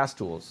just SaaS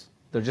tools,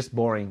 they're just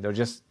boring. They're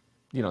just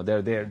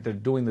they're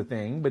doing the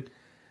thing. But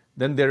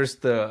then there's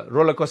the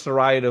roller coaster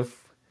ride of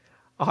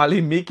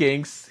Olly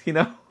Meakings,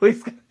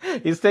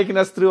 he's taking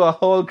us through a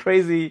whole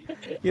crazy,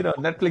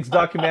 Netflix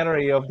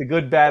documentary of the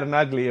good, bad, and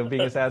ugly of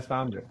being a SaaS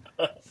founder.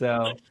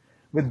 So,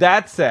 with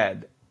that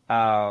said,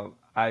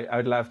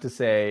 I'd love to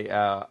say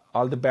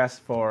all the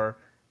best for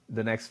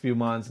the next few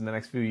months and the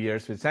next few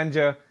years with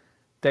Senja.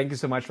 Thank you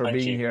so much for Thank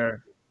being you.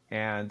 here,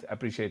 and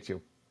appreciate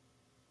you.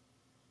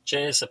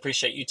 Cheers.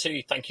 Appreciate you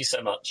too. Thank you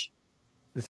so much.